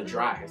consistency, but it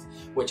dries,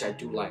 which I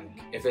do like.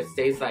 If it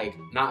stays like,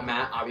 not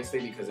matte, obviously,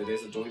 because it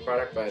is a dewy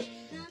product, but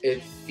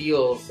it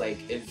feels like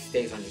it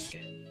stays on your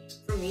skin.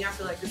 For me, I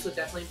feel like this would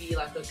definitely be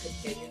like a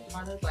companion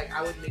product. Like,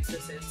 I would mix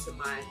this into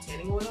my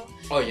tanning oil.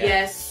 Oh, yeah.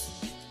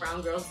 Yes,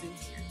 brown girls do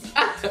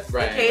tan.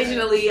 Right.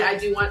 Occasionally, I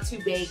do want to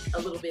bake a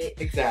little bit.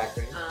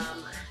 Exactly.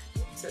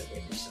 So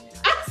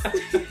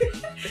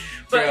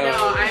but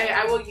no,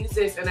 I will use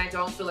this, and I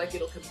don't feel like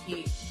it'll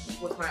compete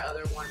with my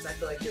other ones. I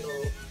feel like the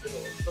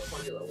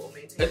formula will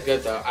maintain. It's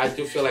good though. I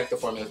do feel like the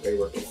formula is very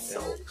workable. It's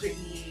so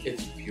pretty.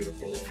 It's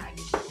beautiful.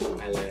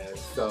 I love it.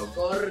 So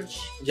gorge.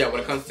 Yeah,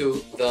 when it comes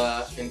to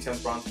the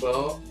intense bronze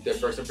glow, the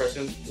first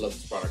impressions, love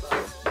this product.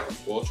 So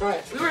we'll try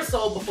it. We were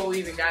sold before we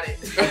even got it.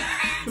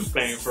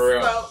 Same, for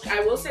real. So I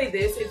will say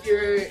this: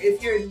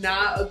 if you're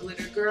not a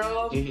glitter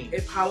girl,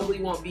 it probably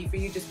won't be for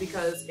you, just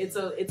because it's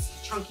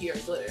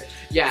chunkier glitter.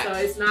 Yeah. So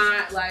it's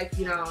not like,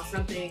 you know,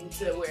 something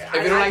to where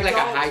if you don't like a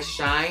high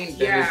shine,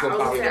 then this will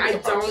probably be the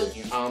product for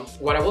you.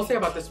 What I will say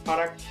about this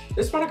product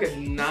is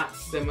not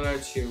similar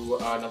to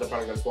another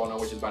product that's well known,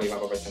 which is Body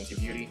Lava by Fenty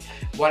Beauty.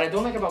 What I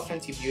don't like about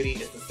Fenty Beauty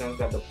is the sense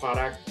that the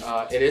product,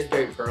 it is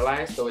very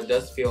pearlized, so it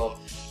does feel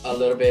a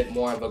little bit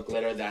more of a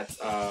glitter that's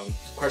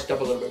crushed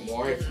up a little bit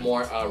more. It's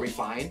more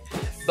refined.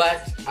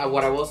 But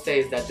what I will say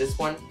is that this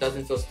one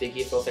doesn't feel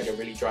sticky. It feels like it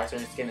really dries on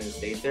your skin and it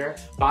stays there.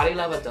 Body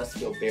Lava does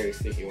feel very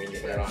sticky when you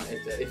put it on.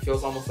 It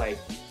feels almost like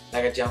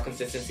a gel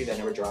consistency that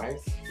never dries.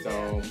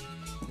 So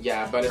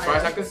yeah, but as far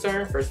as I'm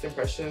concerned, first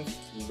impressions,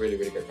 really,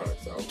 really good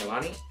product. So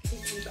Milani,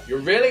 you're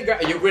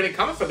really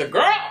coming for the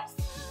girls.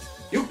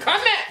 You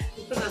coming?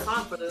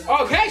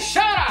 Okay,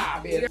 shut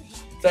up.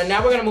 So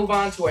now we're gonna move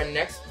on to our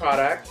next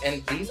product,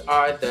 and these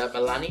are the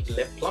Milani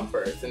Lip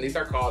Plumpers, and these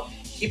are called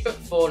Keep It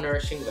Full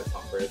Nourishing Lip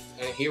Plumpers.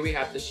 And here we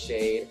have the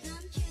shade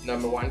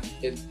number 1.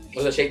 It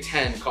was a shade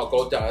 10 called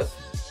Gold Dust.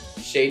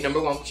 Shade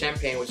number 1,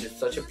 Champagne, which is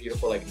such a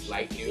beautiful, like,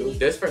 light nude.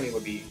 This for me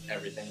would be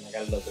everything. Like, I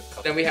love this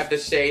color. Then we have the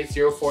shade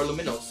 04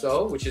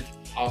 Luminoso, which is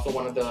also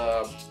one of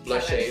the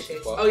blush shades.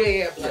 Well. Oh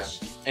yeah,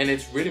 blush. Yeah. And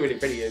it's really, really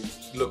pretty. It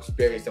looks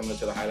very similar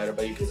to the highlighter,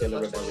 but you can see a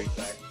little bit more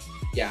reflect.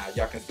 Yeah,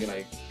 y'all can see,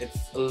 like, it's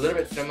a little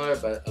bit similar,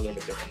 but a little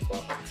bit different as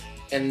well.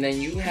 And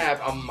then you have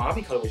a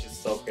mauve color, which is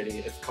so pretty.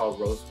 It's called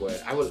Rosewood.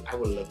 I would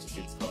love to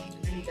see this color.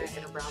 I need that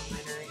in a brown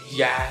liner.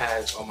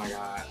 Yes. Oh my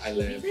god, I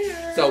live.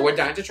 So we're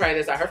dying to try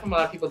this. I heard from a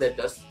lot of people that it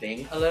does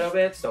sting a little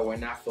bit, so we're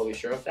not fully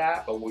sure of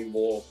that, but we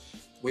will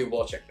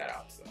check that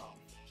out. So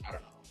I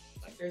don't know.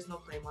 Like, there's no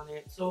claim on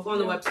it. So we'll go on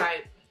the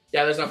website.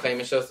 Yeah, there's no claim.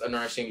 It's just a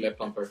nourishing lip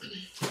plumper.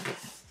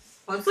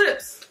 On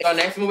flips. So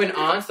next, moving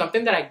on,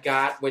 something that I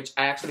got, which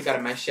I actually got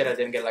in my shit. I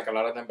didn't get like a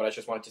lot of them, but I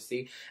just wanted to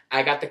see.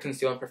 I got the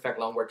Conceal and Perfect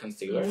Longwear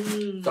Concealer.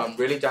 So I'm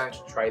really dying to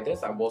try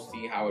this. I will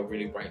see how it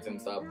really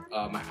brightens up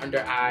my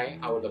under eye,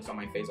 how it looks on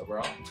my face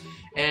overall.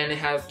 And it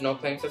has no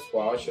claims as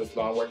well. It's just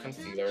Longwear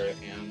Concealer,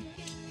 and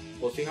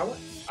we'll see how it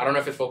works. I don't know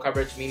if it's full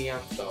coverage, medium,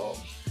 so.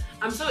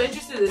 I'm so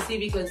interested to see,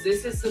 because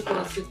this is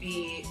supposed to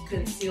be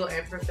Conceal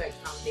and Perfect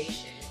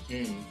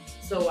Foundation.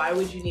 So why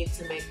would you need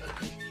to make a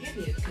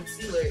companion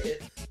concealer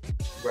if...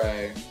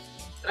 Right.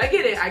 I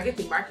get it. I get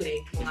the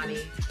marketing,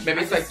 Milani. Maybe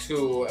it's like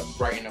to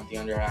brighten up the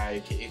under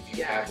eye if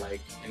you have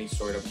like any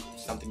sort of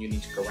something you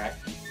need to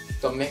correct.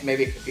 So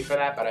maybe it could be for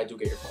that, but I do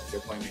get your point.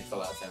 Your point makes a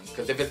lot of sense.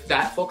 Because if it's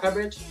that full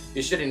coverage,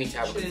 you shouldn't need to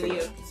have a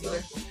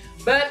concealer.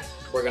 But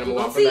we're going to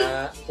move on from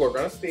that. We're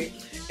going to see.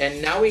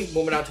 And now we're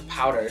moving on to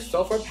powders.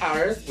 So for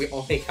powders, we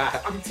only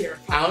got... I'm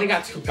terrified. I only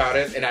got 2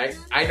 powders, and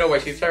I know why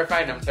she's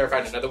terrified, and I'm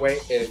terrified another way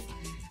is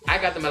I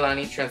got the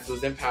Milani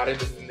Translucent Powder.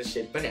 This is in the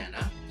shade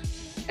Banana.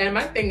 And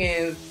my thing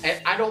is,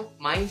 and I don't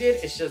mind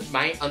it, it's just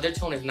my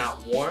undertone is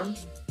not warm.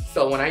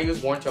 So when I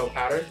use warm tone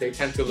powders, they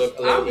tend to look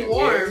a little bit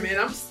warm, weird. and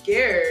I'm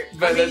scared.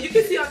 But I mean, you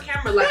can see on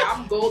camera, like,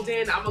 I'm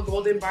golden. I'm a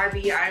golden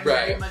Barbie. I'm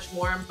very much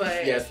warm,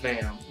 but... Yes,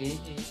 ma'am.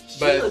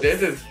 But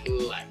this is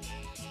light.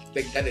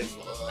 Like, that is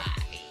light.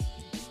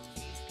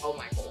 Oh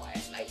my god.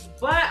 Like,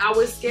 but I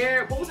was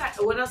scared.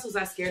 What else was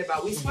I scared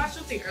about? We watched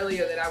something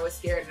earlier that I was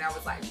scared, and I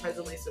was, like,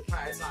 pleasantly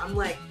surprised. So I'm,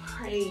 like,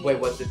 praying. Wait,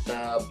 was it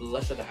the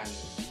blush or the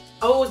highlighter?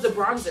 Oh, it was the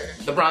bronzer.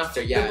 The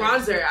bronzer, yeah. The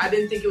bronzer. I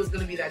didn't think it was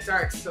going to be that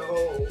dark,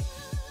 so...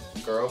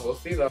 Girl, we'll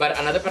see though. But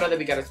another powder that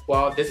we got as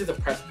well, this is a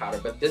pressed powder,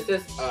 but this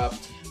is a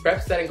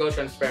Prep Set and Go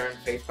Transparent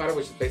Face Powder,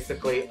 which is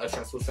basically a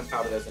translucent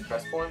powder that's in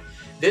pressed form.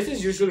 This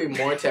is usually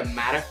more to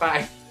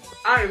mattify.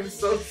 I'm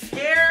so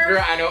scared.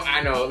 Girl,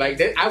 I know. Like,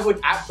 this,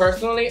 I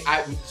personally,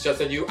 just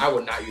so you, I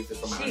would not use this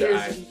for my under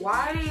eye.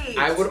 White.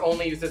 I would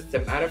only use this to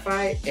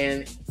mattify,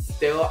 and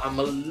still, I'm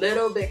a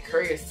little bit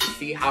curious to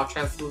see how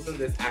translucent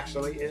this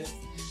actually is.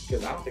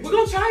 Because I don't think we're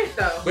gonna try it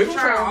though. We're gonna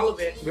try all of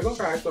it. We're gonna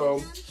try,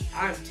 so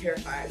I'm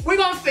terrified. We're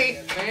gonna see.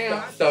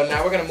 So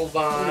now we're gonna move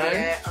on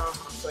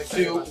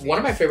to one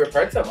of my favorite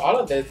parts of all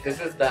of this. This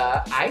is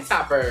the eye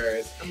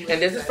toppers.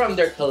 And this is from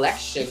their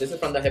collection. This is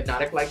from the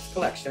Hypnotic Lights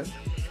collection.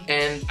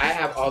 And I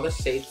have all the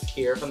shades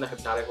here from the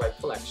Hypnotic Light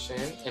collection.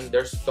 And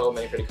there's so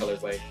many pretty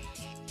colors. Like,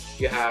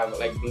 you have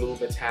like blue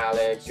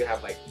metallics, you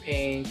have like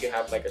pink, you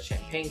have like a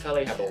champagne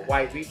color, you have a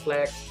white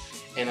reflex,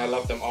 and I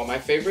love them all. My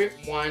favorite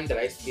one that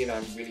I see that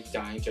I'm really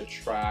dying to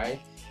try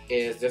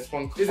is this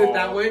one called... Is it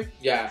that one?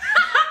 Yeah.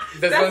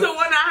 That's the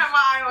one I have my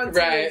eye on too.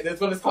 Right. This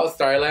one is called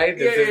Starlight.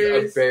 This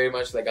is very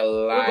much like a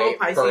light, we'll go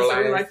Pisces,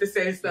 so we like the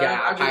same stuff.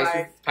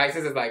 Yeah,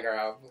 Pisces is like,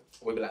 girl,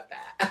 we be like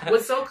that.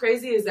 What's so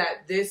crazy is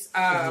that this,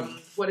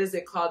 what is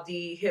it called?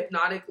 The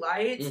Hypnotic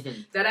Lights,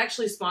 that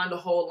actually spawned a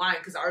whole line.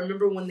 Because I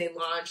remember when they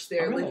launched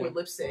their liquid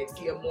lipsticks,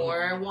 the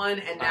Amore one,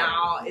 and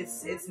now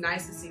it's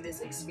nice to see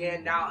this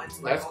expand out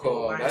into like that's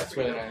cool. That's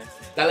really nice.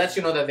 That lets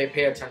you know that they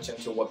pay attention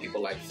to what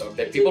people like. So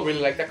if people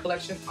really like that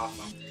collection,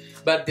 awesome.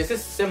 But this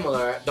is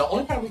similar. The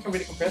only part we can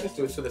really compare this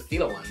to is to the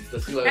Stila ones. The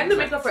Stila and the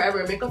Makeup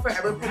Forever. Makeup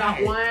Forever put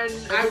out one.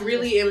 I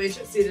really am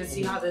interested to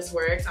see how this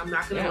works. I'm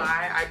not gonna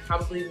lie. I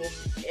probably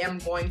am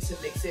going to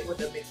mix it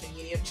with a mixing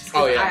medium just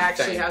because I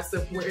actually have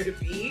somewhere to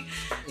be.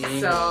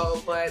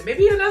 So, but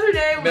maybe another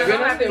day when I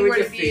don't have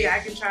anywhere to be, I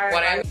can try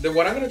it.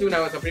 What I'm gonna do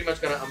now is I'm pretty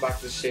much gonna unbox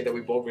this shade that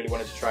we both really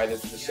wanted to try.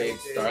 This is the shade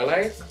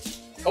Starlight.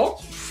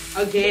 Oh,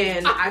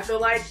 again, I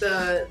feel like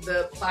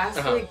the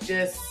plastic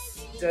just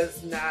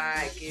does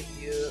not give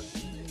you...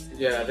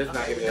 Yeah, this is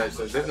not giving you...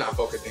 This is not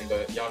focusing,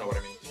 but y'all know what I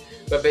mean.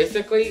 But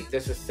basically,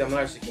 this is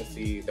similar. As you can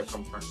see, the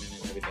compartment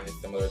and everything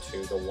is similar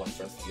to the one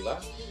from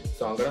Stila.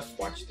 So I'm going to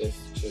swatch this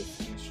to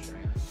each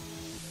strand.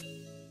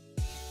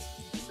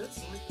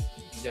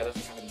 Yeah, that's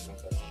what happened to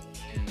sunset.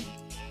 And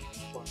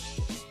swatch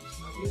this.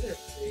 Oh, these are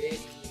pretty.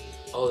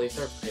 Oh, these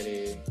are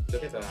pretty.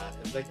 Look at that.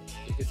 It's like,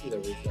 you can see the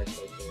reflex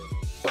right there.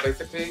 So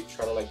basically,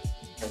 try to like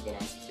turn it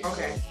on.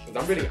 Okay.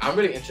 Because I'm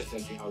really interested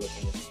in seeing how this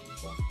thing is.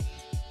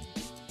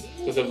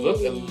 Because it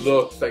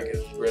looks like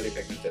it's really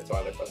pigmented, so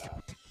I look for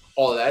that.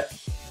 Oh,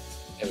 that's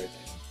everything.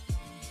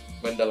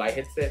 When the light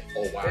hits it,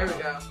 oh wow. There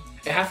we go.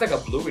 It has like a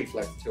blue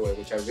reflex to it,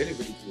 which I really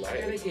like.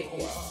 I gotta get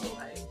used to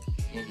like.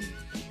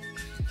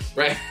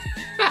 Right.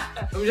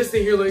 I'm just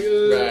sitting here like,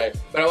 right.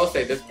 But I will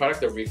say, this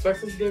product, the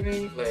reflex is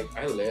giving, like,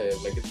 I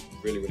live. Like, it's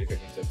really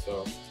pigmented,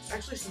 so. It's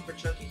actually super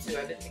chunky, too.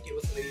 I didn't think it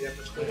was going to be that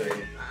much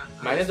glitter.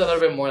 Mine is a little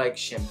bit more like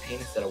champagne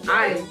instead of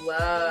white. I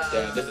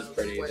love this is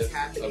pretty. This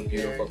is a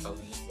beautiful color,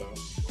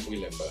 so we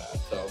live for that.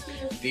 So,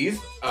 these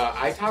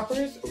eye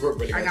toppers, we're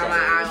really I got my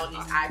eye on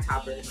these eye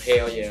toppers.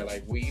 Hell yeah,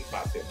 like, we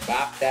about to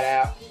bop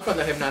that out. From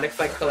the Hypnotic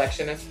Light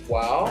collection as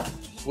well,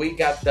 we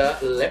got the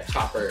lip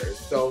toppers.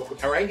 So,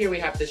 right here we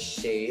have the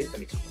shades. Let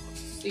me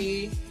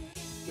see.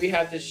 We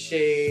have the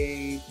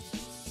shade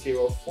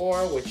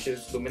 04, which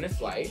is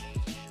Luminous Light.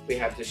 We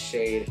have the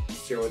shade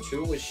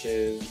 02, which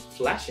is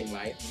Flashing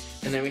Light.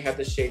 And then we have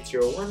the shade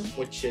 01,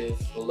 which is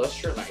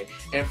Luster Light.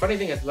 And funny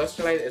thing is,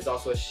 Luster Light is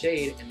also a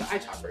shade in the eye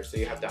topper. So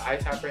you have the eye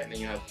topper and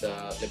then you have the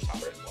lip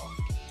topper as well.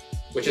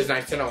 Which is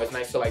nice to know. It's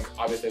nice to like,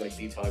 obviously like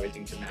detail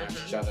everything to match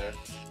each other.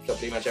 So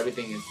pretty much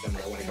everything is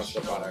similar when it comes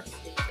to the product.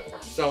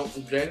 So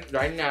then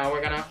right now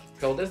we're gonna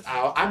fill this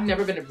out. I've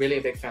never been really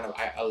a big fan of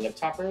lip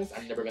toppers.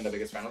 I've never been the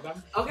biggest fan of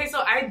them. Okay, so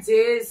I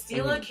did.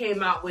 Stila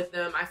came out with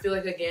them. I feel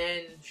like,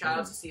 again, shout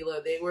out to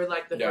Stila. They were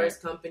like the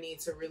first company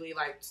to really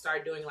like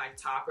start doing like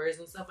toppers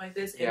and stuff like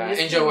this. And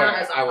and Joy,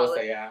 I will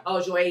say,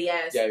 Oh, Joy,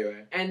 yes. Yeah,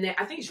 Joy. And then,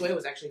 I think Joy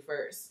was actually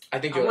first. I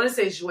want to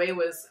say Joy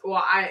was,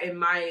 well,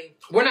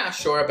 we're not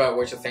sure, but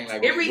we're just saying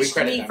like, it reached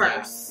we me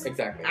first. Yeah.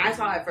 Exactly. I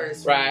saw it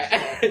first.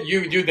 Right.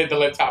 you did the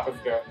lip toppers,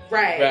 girl.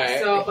 Right.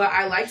 So, but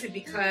I liked it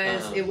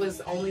because it was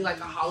only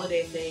like a holiday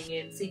thing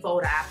in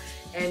Seafoda,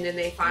 and then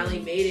they finally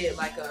made it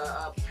like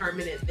a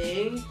permanent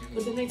thing,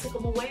 but then they took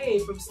them away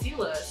from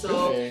Stila.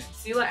 So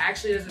Stila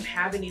actually doesn't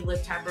have any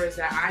lip toppers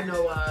that I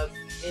know of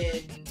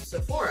in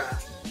Sephora.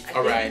 I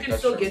think you can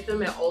still get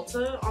them at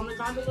Ulta on the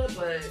gondola,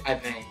 but I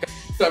think.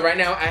 So right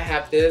now I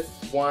have this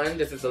one.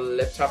 This is a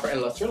lip topper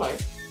in Luster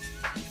Light.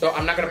 So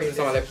I'm not gonna put this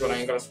on my lips, but I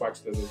am gonna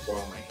swatch this as well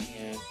on my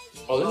hand.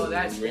 Oh,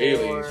 this is really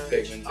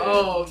pigmented.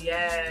 Oh,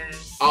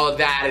 yes. Oh,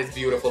 that is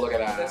beautiful. Look at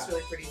that. That's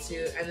really pretty,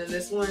 too. And then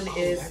this one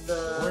is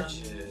the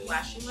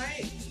Flashing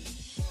Light.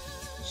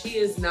 She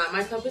is not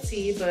my cup of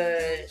tea,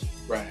 but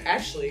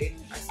actually,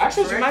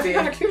 she might be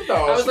kind of cute,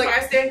 though. I was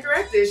I stand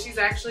corrected. She's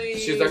actually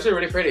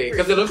really pretty.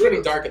 Because it looks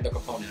really dark in the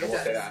component, I will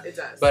say that. It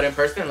does. But in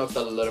person, it looks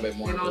a little bit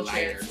more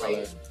lighter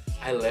color.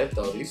 I live,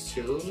 though. These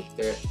two,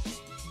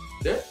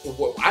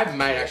 I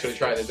might actually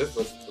try this. This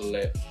looks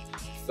lit.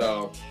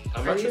 So,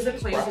 I'm not sure the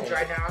claim to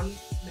dry down,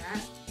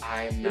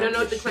 Matt. We don't know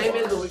what the claim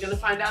is, but we're going to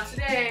find out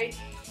today.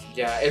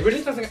 Yeah, it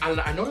really doesn't.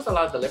 I noticed a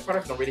lot of the lip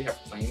products don't really have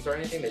claims or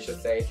anything. They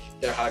just say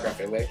they're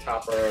holographic lip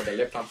topper, they're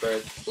lip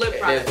pumpers. Lip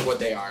products. It is what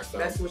they are. So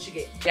that's what you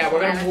get. Yeah,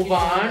 we're going to move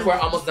on. We're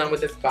almost done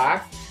with this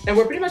box. And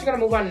we're pretty much going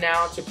to move on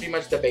now to pretty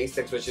much the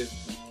basics, which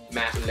is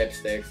matte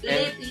lipsticks.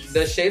 And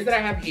the shades that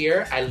I have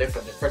here, I live for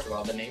this. First of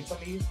all, the names of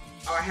these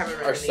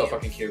are so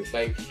fucking cute.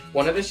 Like,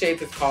 one of the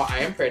shades is called I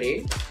Am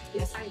Pretty.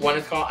 Yes, I am. One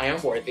is called I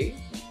Am Worthy.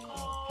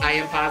 I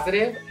Am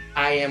Positive.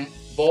 I Am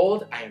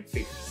Bold. I Am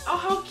Fierce. Oh,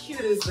 how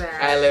cute is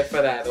that? I live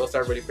for that. Those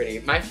are really pretty.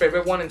 My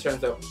favorite one in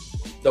terms of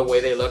the way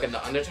they look and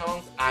the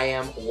undertones, I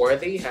Am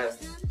Worthy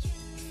has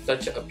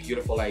such a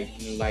beautiful, like,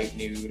 light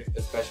nude,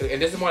 especially.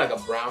 And this is more like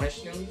a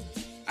brownish nude.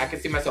 I can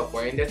see myself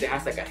wearing this. It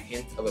has like a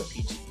hint of a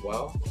peach as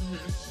well.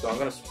 So I'm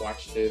gonna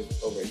swatch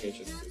this over here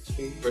just to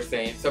see. We're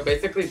saying, so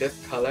basically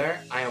this color,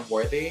 I Am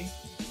Worthy,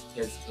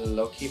 is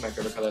low-key my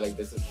favorite color. Like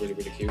this is really,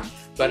 really cute.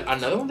 But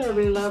another one that I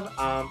really love,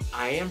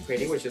 I Am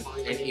Pretty, which is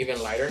an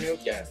even lighter nude.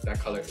 Yes, that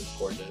color is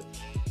gorgeous.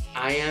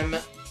 I Am,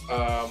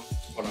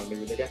 hold on, let me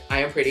read it again.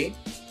 I Am Pretty.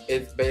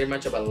 It's very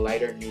much of a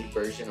lighter nude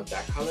version of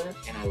that color,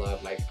 and I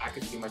love, like, I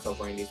could see myself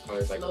wearing these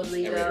colors like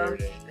every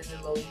day. And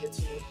then Lolita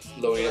too.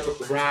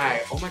 Lolita,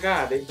 right? Oh my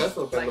God, it does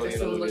look like Lolita.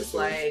 This one looks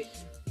like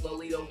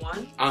Lolita 1,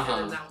 and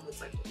then that one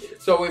looks like Lolita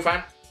 2. So we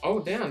find, oh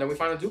damn, then we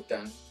find a dupe.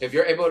 Then if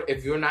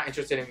you're not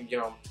interested in, you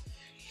know,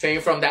 trading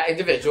from that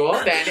individual,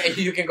 then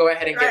you can go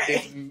ahead and get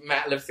these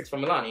matte lipsticks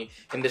from Milani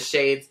in the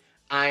shades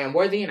I Am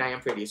Worthy and I Am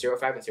Pretty,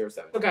 05 and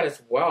 07. Look at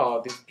as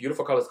well these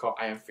beautiful colors called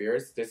I Am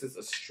Fierce. This is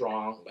a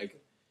strong,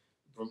 like,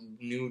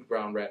 nude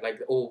brown red. Like,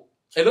 oh,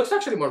 it looks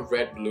actually more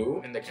red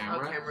blue in the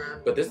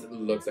camera, but this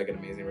looks like an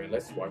amazing red.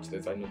 Let's swatch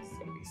this. I know this is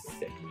gonna be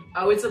sick.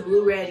 Oh, it's a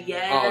blue red.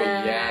 Yes. Oh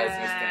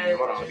yes.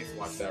 Hold on, let me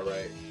swatch that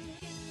right.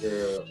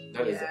 Girl,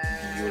 that is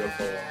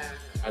beautiful.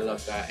 I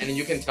love that. And then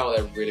you can tell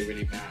they're really,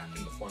 really matte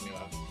in the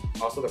formula.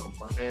 Also the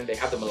compartment, they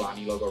have the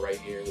Milani logo right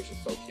here, which is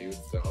so cute.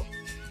 So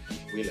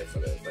we live for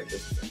this. Like,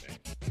 this is amazing.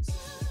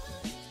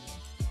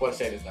 What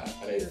shade is that?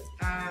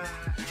 I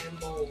Am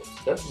Bold.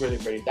 That's really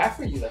pretty. That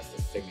for you, that's the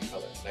signature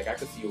color. Like, I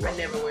could see you. I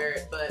never wear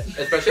it, but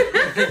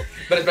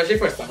especially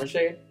for a summer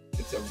shade,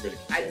 it's a really cute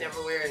I never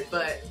wear it,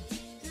 but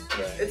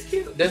it's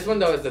cute. This one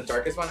though is the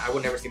darkest one. I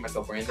would never see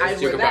myself wearing this.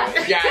 I'd wear that.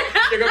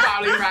 You could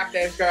probably rock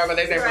this, girl, but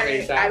they say for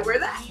me. I'd wear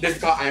that. This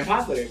is called I Am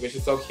Positive, which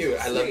is so cute.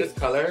 I love this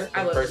color.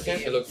 In person,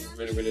 it looks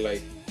really, really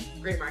like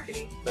great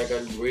marketing. Like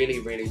a really,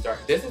 really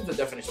dark. This is the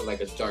definition of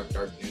like a dark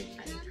nude.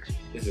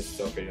 This is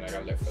so pretty. Like,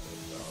 I live for this.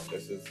 So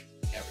this is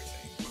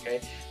everything.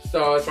 Okay.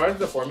 So as far as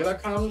the formula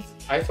comes,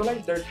 I feel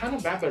like they're kind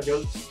of bad, but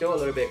they're still a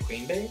little bit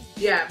queen bait.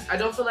 Yeah, I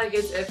don't feel like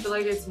it's. I feel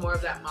like it's more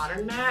of that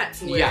modern matte,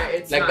 where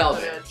it's like not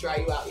gonna dry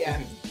you out.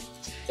 Yeah.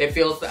 It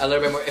feels a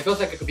little bit more. It feels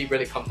like it could be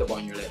really comfortable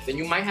on your lips, and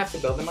you might have to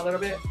build them a little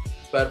bit.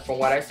 But from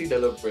what I see, they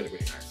look really,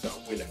 really nice. So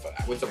we live for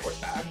that. We support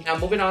that. Now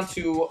moving on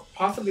to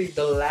possibly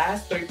the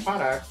last 3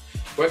 products.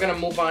 We're gonna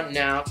move on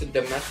now to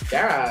the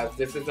mascaras.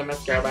 This is the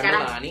mascara by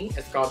Milani.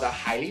 It's called the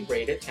Highly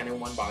Rated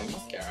 10-in-1 Volume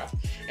Mascara.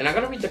 And I'm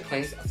gonna read the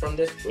claims from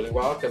this really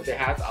well because it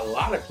has a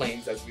lot of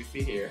claims as we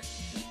see here.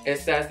 It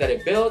says that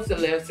it builds the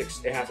lips,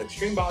 it has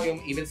extreme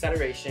volume, even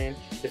saturation,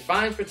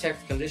 defines,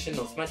 protects, condition,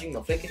 no smudging,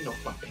 no flaking, no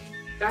clumping.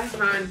 That's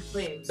 9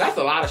 claims. That's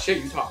a lot of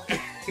shit you talk.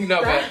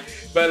 No,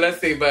 but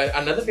let's see. But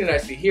another thing that I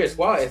see here as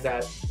well is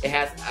that it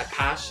has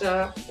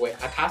Acacia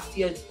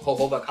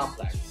jojoba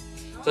complex.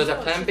 So it's a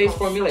plant-based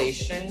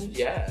formulation.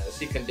 Yeah,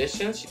 she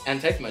conditions,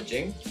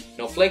 anti-smudging,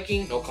 no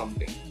flaking, no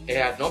clumping. It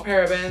has no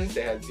parabens,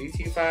 it has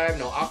DT5,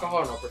 no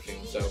alcohol, no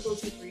perfume. So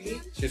cruelty-free.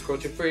 She's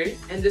cruelty-free.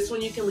 And this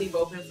one you can leave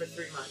open for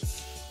 3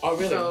 months. Oh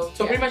really?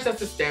 So pretty much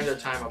that's the standard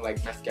time of like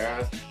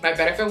mascaras. My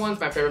benefit ones,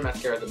 my favorite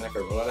mascara is the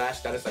Benefit Roller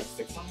Lash. That is like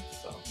 6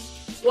 months. So.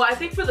 Well, I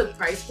think for the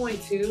price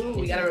point too,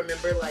 we gotta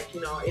remember, like,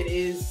 you know, it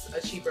is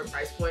a cheaper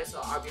price point, so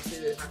obviously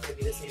there's not gonna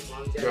be the same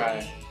longevity.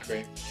 Right,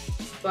 agree.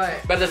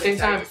 But at the same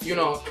time, you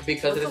know,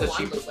 because it is a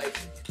cheaper. Like?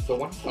 The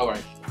one? Oh,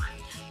 right.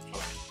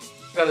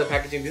 So the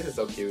packaging, this is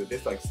so cute.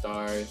 This like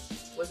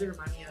stars. What does it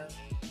remind me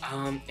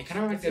of? It kind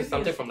of reminds me of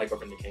something from like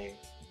Urban Decay.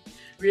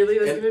 Really?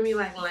 It's giving me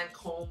like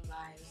Lancome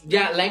vibes.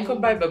 Yeah,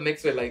 Lancome vibe, but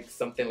mixed with like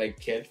something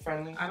like kid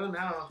friendly. I don't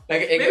know.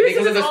 Like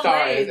because of the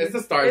stars. It's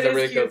the stars that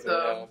really cute,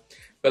 though. Yeah.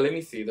 But let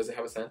me see. Does it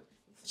have a scent?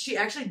 She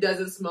actually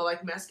doesn't smell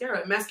like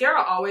mascara.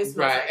 Mascara always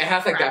smells like it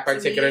has like that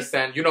particular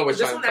scent. You know which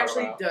one I'm talking about. This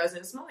one actually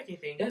doesn't smell like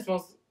anything. Yeah, it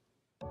smells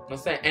no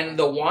scent. And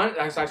the one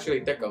that's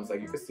actually thickums.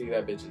 Like you can see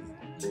that bitch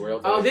is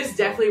real. Oh, this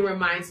definitely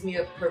reminds me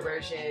of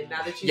Perversion.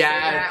 Now that you say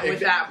that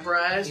with that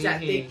brush, that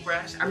thick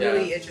brush, I'm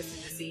really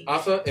interested to see.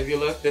 Also, if you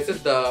look, this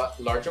is the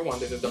larger one.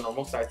 This is the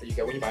normal size that you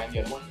get when you buy it. And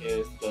the other one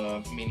is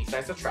the mini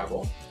size to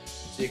travel.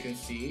 So you can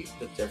see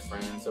the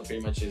difference. So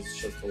pretty much it's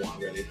just the one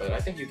really. But I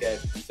think you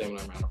get a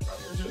similar amount of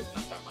product, so it's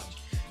not that much.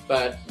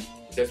 But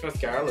this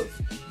mascara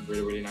looks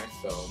really, really nice.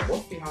 So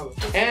we'll see how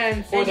it looks.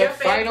 And for the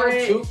final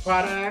 2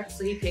 products,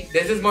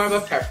 this is more of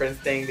a preference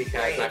thing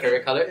because my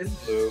favorite color is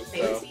blue.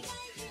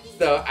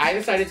 So I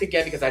decided to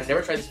get, because I've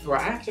never tried this before.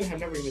 I actually have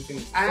never even seen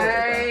this before.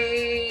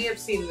 I have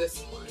seen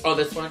this one. Oh,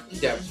 this one?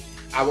 Yeah.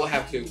 I will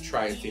have to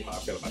try and see how I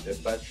feel about this.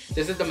 But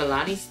this is the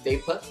Milani Stay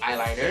Put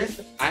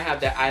Eyeliners. I have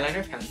the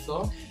eyeliner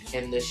pencil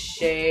in the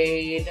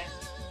shade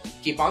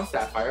Keep On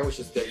Sapphire, which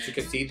is you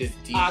can see this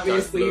deep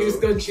obviously, you're just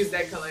going to choose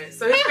that color.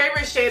 So his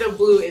favorite shade of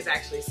blue is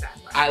actually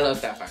Sapphire. I love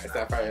Sapphire.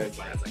 Sapphire is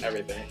like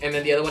everything. And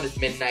then the other one is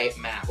Midnight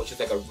Matte, which is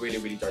like a really,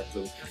 really dark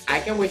blue.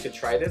 I can't wait to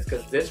try this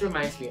because this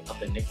reminds me of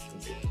the NYX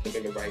concealer, the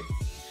bigger bright.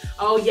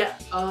 Oh, yeah.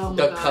 Oh, my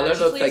gosh. Color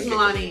looks like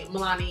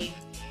Milani,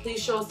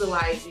 please show us the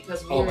lights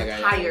because we're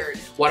tired.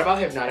 What about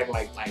Hypnotic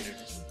Light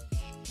Liners?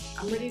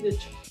 I'm ready to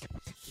try.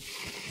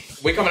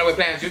 We coming up with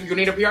plans. You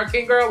need a PR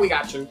king, girl? We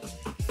got you.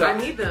 So, I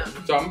need them.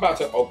 So I'm about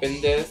to open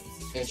this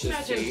and just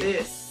imagine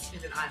this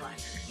in an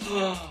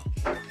eyeliner.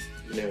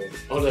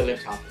 Oh, the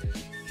lip topper.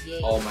 Yeah.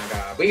 Oh my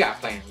god, we got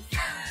plans.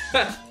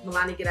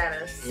 Milani, get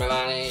at us.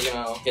 Milani, you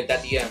know, hit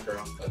that DM,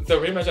 girl. So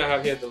pretty much I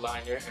have here the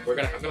liner, and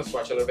I'm gonna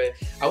swatch a little bit.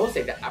 I will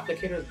say the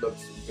applicator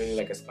looks really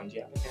like a spongy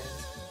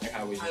applicator. Like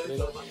how we usually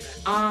look.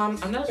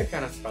 I'm not a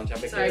fan of sponge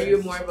applicator. So are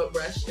you more of a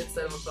brush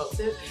instead of a felt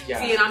tip?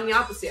 Yeah. See, and I'm the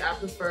opposite. I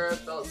prefer a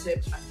felt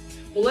tip.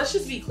 Well, let's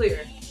just be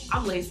clear.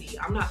 I'm lazy.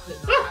 I'm not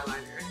putting on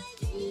eyeliner.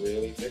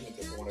 Really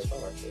pigmented from what I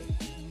thought, actually.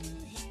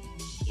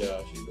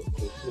 Yeah,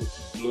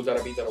 she's blue that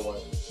I beat that a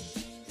while.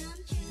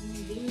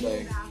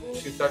 Like,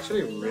 she's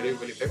actually really,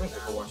 really pigmented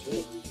for what she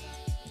is.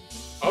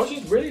 Oh,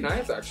 she's really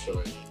nice,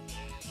 actually.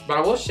 But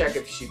I will check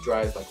if she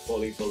dries like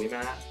fully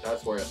matte.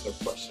 That's where the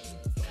question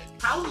is.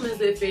 Problem is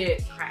if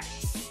it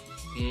cracks.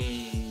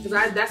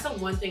 Because that's the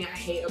one thing I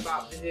hate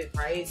about Vivid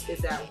Price is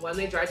that one,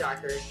 they dry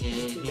darker,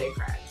 and two, they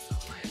crack. So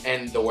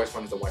and the worst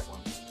one is the white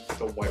one.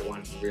 The white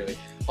one, really.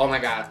 Oh my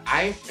god,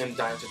 I am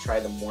dying to try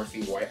the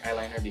Morphe white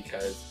eyeliner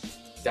because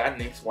that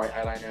NYX white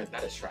eyeliner,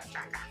 that is trash.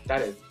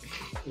 That is...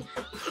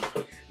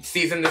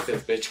 Season this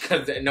is, bitch,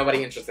 because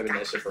nobody interested in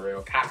that shit for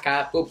real.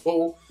 Caca, poo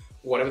poo,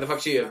 whatever the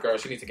fuck she is, girl,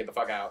 she needs to get the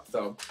fuck out.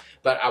 So,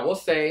 but I will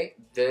say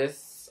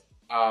this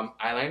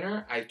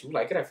eyeliner, I do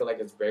like it. I feel like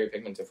it's very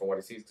pigmented from what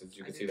it sees because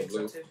you can see the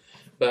blue. So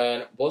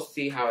but we'll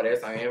see how it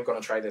is. I am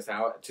gonna try this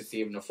out to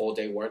see in a full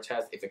day wear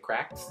test if it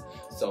cracks.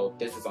 So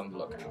this is on the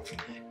lookout.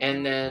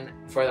 And then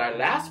for our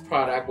last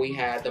product, we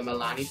had the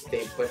Milani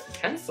Stay Put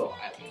Pencil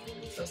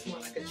eyeliner. So it's more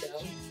like a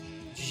gel.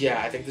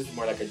 Yeah, I think this is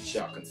more like a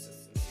gel consistency.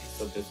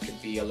 So this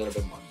could be a little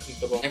bit more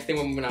comfortable. Next thing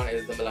we're moving on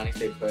is the Milani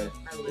Stay Put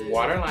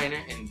water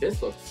liner, and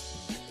this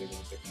looks actually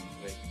really sick.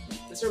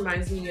 This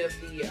reminds me of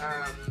the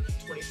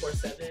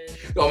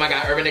 24/7. Oh my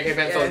god, Urban Decay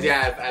pencils.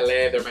 Yes, I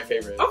live. They're my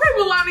favorite. Okay,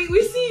 Milani,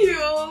 we see you.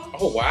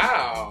 Oh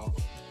wow.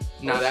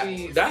 Now that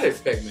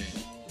is pigment.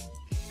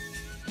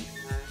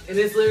 And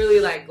it's literally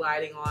like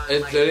gliding on.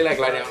 It's like, literally like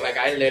gliding on. Like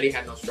I literally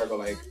had no struggle.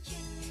 Like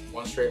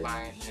one straight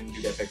line and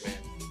you get pigment.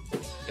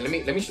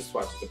 And let me just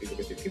swatch it so people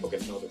can see. People can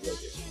know the real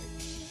deal.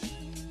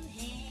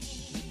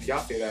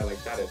 Y'all see that?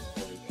 Like that is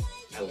everything.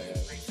 I love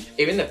it.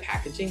 Even the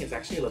packaging is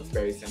actually looks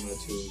very similar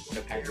to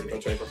the packaging from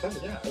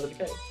 24/7. Yeah, Urban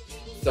Decay.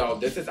 So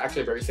this is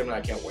actually very similar.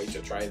 I can't wait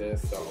to try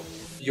this. So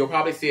you'll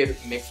probably see it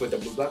mixed with the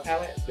Blue Blood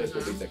palette. This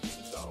will be sick.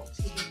 So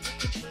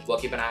we'll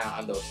keep an eye out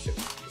on those two.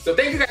 So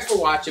thank you guys for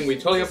watching. We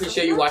totally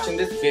appreciate you watching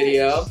this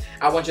video.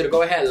 I want you to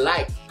go ahead,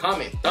 like,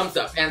 comment, thumbs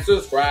up, and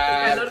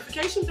subscribe. Hit that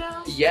notification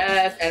bell.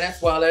 Yes, and as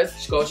well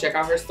as go check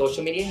out her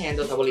social media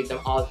handles. I will leave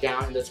them all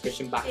down in the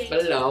description box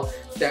below.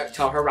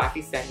 Tell her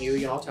Rafi sent you.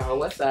 You know, tell her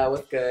what's up,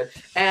 what's good.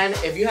 And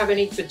if you have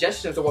any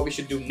suggestions of what we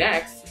should do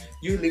next,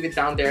 you leave it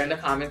down there in the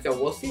comments and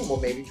we'll see and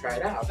we'll maybe try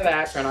it out. For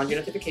that, turn on your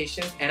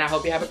notifications and I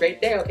hope you have a great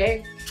day,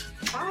 okay?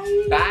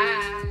 Bye.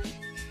 Bye.